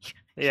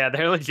 Yeah,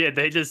 they're legit.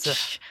 They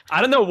just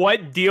I don't know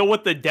what deal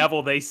with the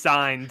devil they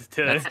signed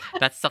to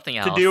that's something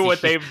else. to do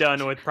what they've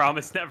done with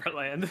Promised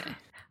Neverland.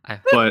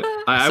 But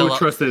I would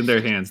trust it in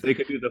their hands. They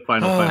could do the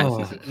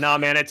final season. Nah,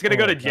 man, it's gonna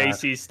go to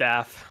JC's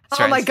staff.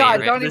 Oh my god,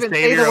 favorite. don't even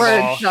say the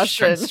word,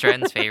 Justin.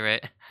 Stren's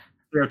favorite.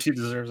 ROT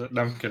deserves it.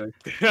 No, I'm kidding.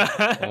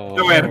 Oh,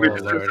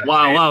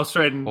 wow,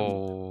 Stratton.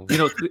 Oh. You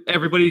know,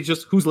 everybody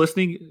just who's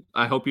listening,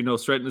 I hope you know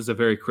Stratton is a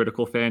very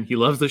critical fan. He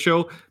loves the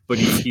show, but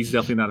he's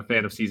definitely not a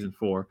fan of season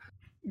 4.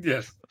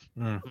 Yes.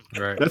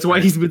 Right. That's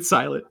why he's been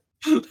silent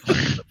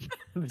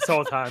this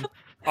whole time.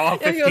 All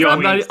 50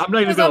 I'm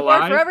not even gonna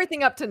lie. For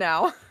everything up to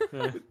now.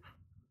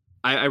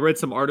 I read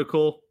some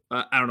article.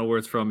 I don't know where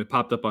it's from. It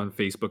popped up on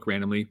Facebook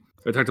randomly.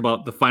 They talked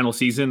about the final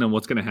season and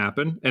what's going to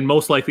happen. And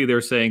most likely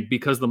they're saying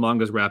because the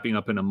manga is wrapping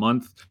up in a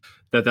month,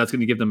 that's going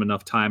to give them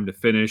enough time to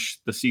finish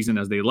the season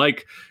as they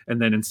like. And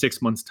then in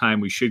 6 months' time,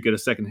 we should get a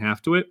second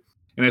half to it.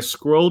 And I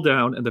scroll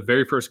down and the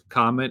very first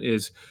comment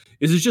is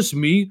it just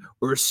me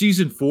or is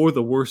season 4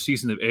 the worst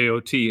season of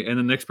AOT? And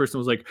the next person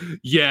was like,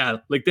 yeah,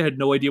 like they had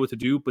no idea what to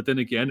do. But then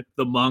again,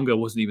 the manga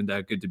wasn't even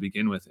that good to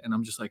begin with. And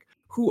I'm just like,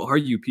 who are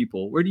you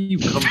people? Where do you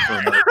come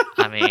from? Like,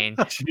 I mean,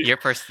 your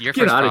first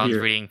problem's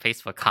reading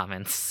Facebook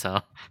comments,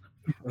 so.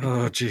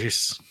 Oh,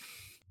 jeez.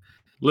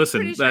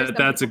 Listen,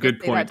 that's a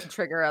good point. To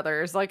trigger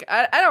others. Like,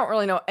 I don't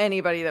really know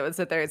anybody that would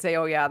sit there and say,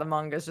 oh yeah, the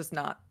manga's just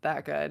not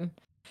that good.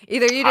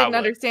 Either you didn't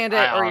understand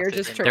it or you're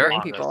just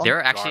triggering people. There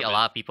are actually a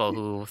lot of people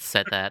who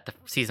said that the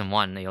season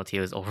 1 AOT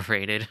was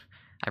overrated.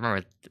 I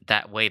remember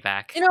that way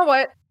back. You know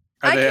what?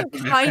 I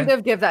can kind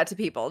of give that to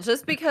people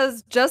just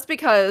because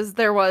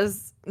there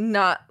was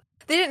not.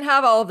 They didn't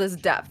have all of this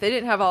depth. They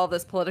didn't have all of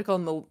this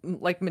political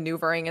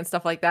maneuvering and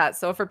stuff like that.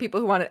 So for people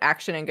who wanted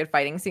action and good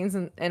fighting scenes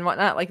and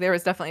whatnot, like there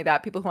was definitely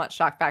that. People who want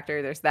shock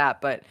factor, there's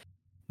that. But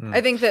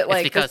I think that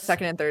like the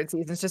second and third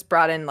seasons just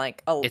brought in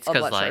like a much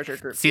larger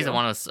group. Season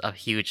 1 was a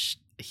huge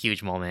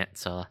moment.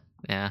 So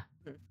yeah,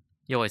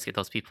 you always get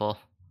those people.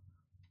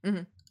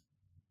 Mm-hmm.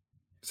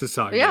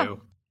 Society. Yeah.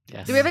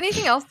 Yes. Do we have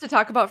anything else to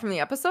talk about from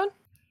the episode?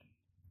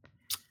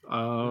 We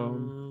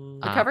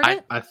covered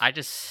it. I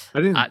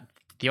didn't.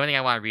 The only thing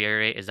I want to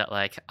reiterate is that,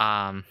 like,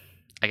 I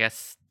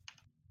guess,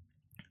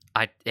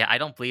 I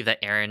don't believe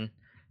that Eren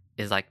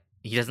is like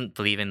he doesn't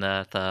believe in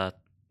the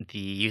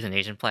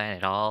euthanasia plan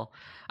at all.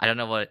 I don't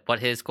know what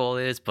his goal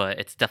is, but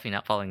it's definitely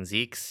not following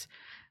Zeke's.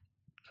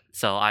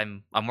 So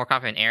I'm more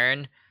confident in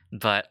Eren,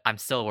 but I'm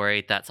still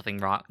worried that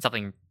something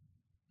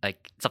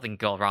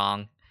go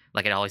wrong,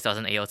 like it always does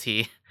in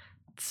AOT.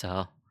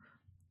 So,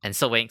 and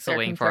still waiting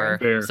for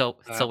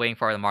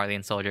the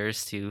Marleyan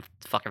soldiers to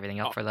fuck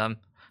everything up for them.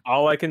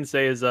 All I can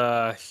say is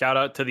shout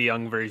out to the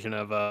young version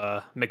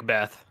of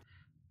Macbeth.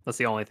 That's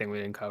the only thing we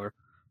didn't cover.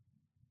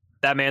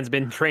 That man's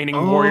been training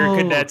warrior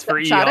cadets for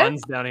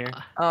eons down here.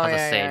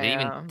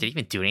 Did he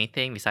even do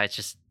anything besides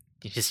just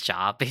his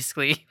job,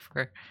 basically?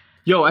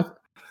 Yo, I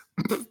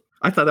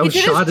thought that was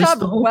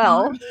Shadis.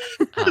 Well,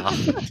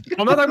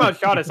 I'm not talking about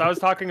Shadis. I was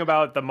talking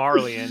about the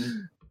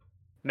Marleyan.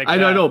 I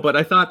know, but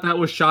I thought that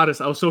was Shadis.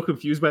 I was so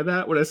confused by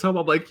that when I saw him.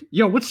 I'm like,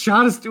 yo, what's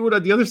Shadis doing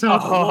on the other side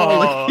of the wall?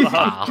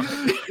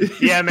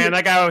 Like, yeah, man,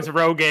 that guy was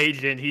rogue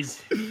agent. He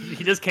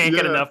just can't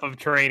get enough of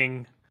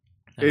training.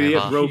 He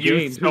has rogue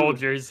youth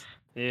soldiers.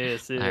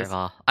 Yes, it is.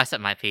 Well, I said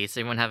my piece.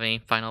 Anyone have any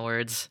final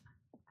words?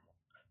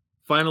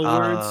 Final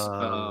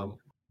words.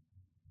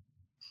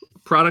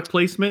 Product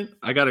placement.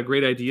 I got a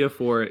great idea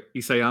for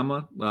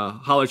Isayama.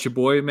 Holla at your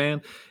boy,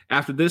 man.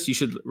 After this, you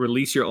should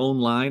release your own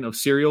line of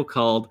cereal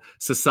called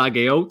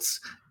Sasage Oats,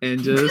 and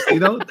just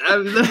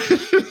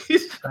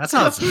that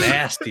sounds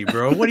nasty,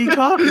 bro. What are you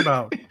talking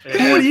about?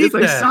 It's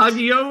like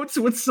soggy oats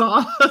with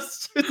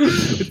sauce.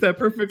 It's that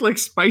perfect, like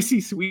spicy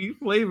sweet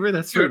flavor.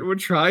 That's what we're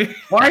trying.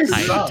 Why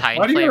sauce?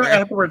 Why do you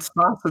add the word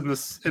sauce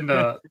in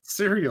the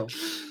cereal?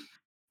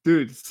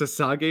 Dude,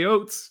 Sasage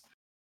Oats.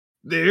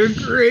 They're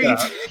great.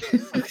 Yeah.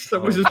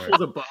 Someone just pulls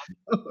a bomb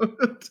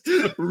out.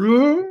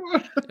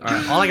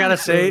 Right, all I gotta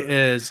say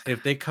is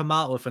if they come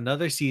out with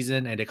another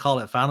season and they call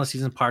it Final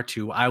Season Part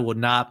 2, I will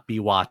not be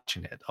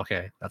watching it.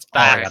 Okay, that's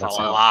all I gotta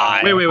say.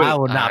 Wait. I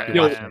will not be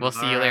watching it. We'll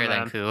see you later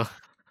then, Koo.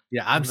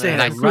 Yeah, I'm saying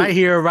that right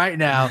here, right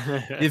now.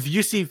 If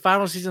you see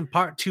Final Season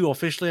Part 2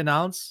 officially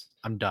announced,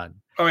 I'm done.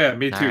 Oh yeah,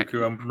 me too,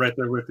 Koo. I'm right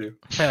there with you.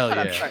 Hell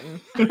yeah.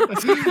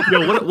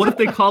 Yo, what if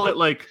they call it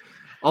like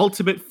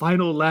Ultimate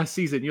Final Last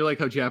Season? You know, like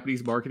how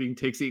Japanese marketing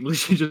takes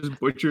English and just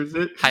butchers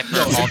it.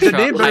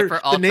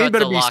 The name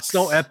better be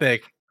so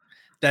epic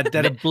that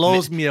it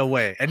blows me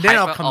away, and then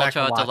I'll come back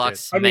and watch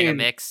Deluxe it. Mega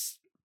Mix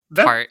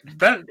that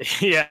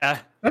yeah,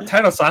 that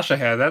title Sasha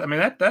had,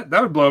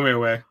 that would blow me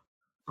away.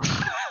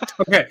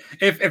 Okay,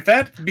 if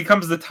that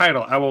becomes the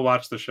title, I will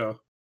watch the show.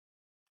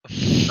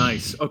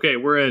 Nice. Okay,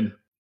 we're in.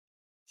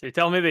 So you're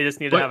telling me they just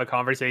need to have a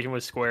conversation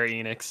with Square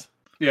Enix?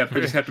 Yeah,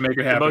 they just have to make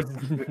it happen.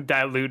 The most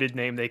diluted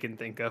name they can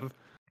think of.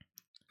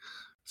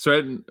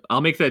 Stratton,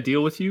 I'll make that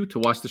deal with you to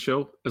watch the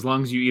show as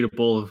long as you eat a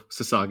bowl of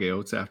Sasage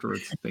oats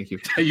afterwards. Thank you.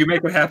 You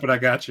make it happen. I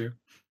got you.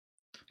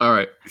 All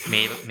right.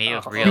 Made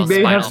of real you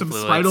may have some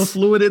fluids. spinal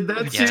fluid in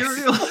that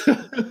cereal.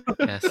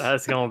 Yes.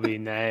 That's gonna be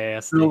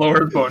nasty.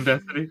 Lower bone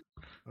density.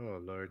 Oh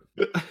Lord.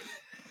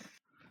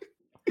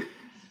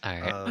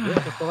 All right.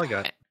 That's all I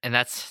got. And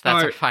that's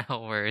our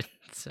final word.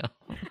 So.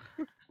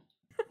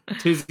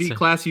 Tizzy,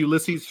 Classy,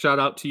 Ulysses, shout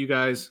out to you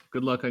guys.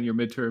 Good luck on your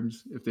midterms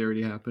if they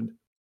already happened.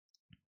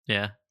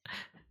 Yeah.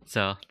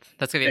 So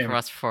that's gonna be it from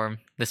us for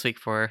this week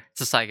for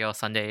Sasage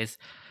Sundays.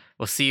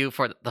 We'll see you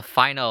for the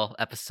final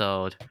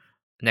episode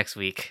next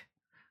week.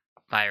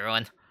 Bye,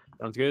 everyone.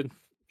 Sounds good.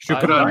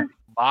 Bye.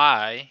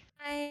 Bye.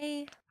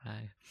 Bye.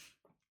 Bye.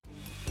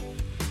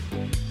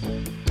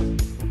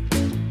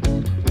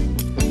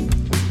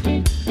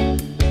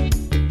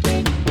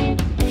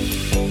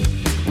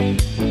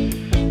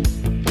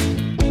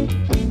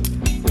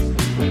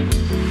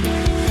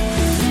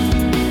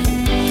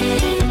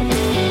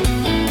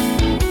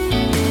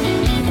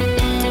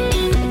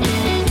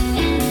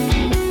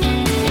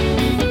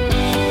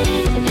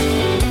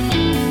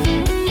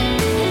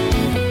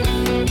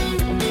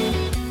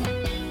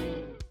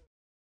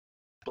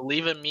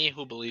 Believe in me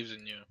who believes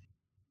in you.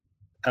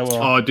 I will.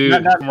 Oh,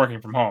 dude. Not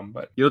working from home,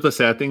 but. You know what the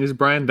sad thing is,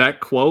 Brian? That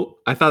quote,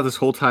 I thought this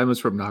whole time was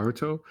from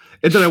Naruto.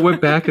 And then I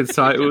went back and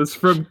saw it was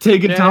from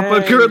Tegan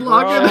Toppa Gurren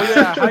Lagann. Oh,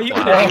 yeah. How you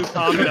can do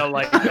Kamino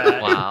like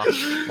that? Wow.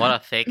 What a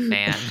fake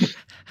fan.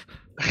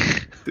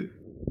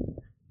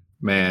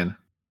 Man,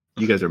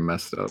 you guys are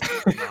messed up.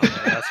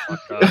 That's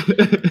fucked up.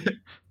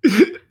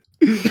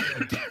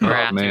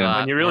 Man.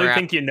 When you really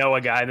think you know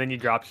a guy, then you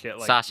drop shit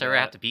like Sasha, we're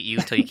gonna have to beat you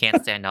until you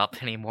can't stand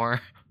up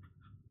anymore.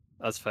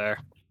 That's fair.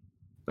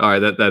 All right,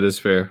 that is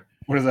fair.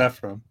 What is that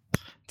from?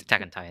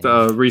 Attack on Titan.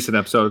 The recent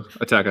episode,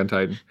 Attack on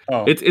Titan.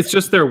 Oh. It's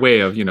just their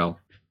way of,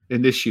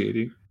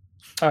 initiating.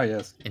 Oh,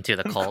 yes. Into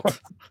the cult.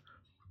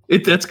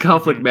 That's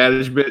conflict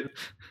management.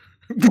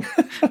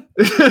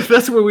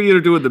 That's what we need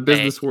to do in the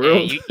business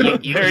world.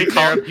 Very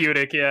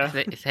therapeutic, yeah.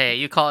 Hey,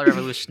 you call it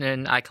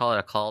revolution, I call it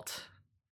a cult.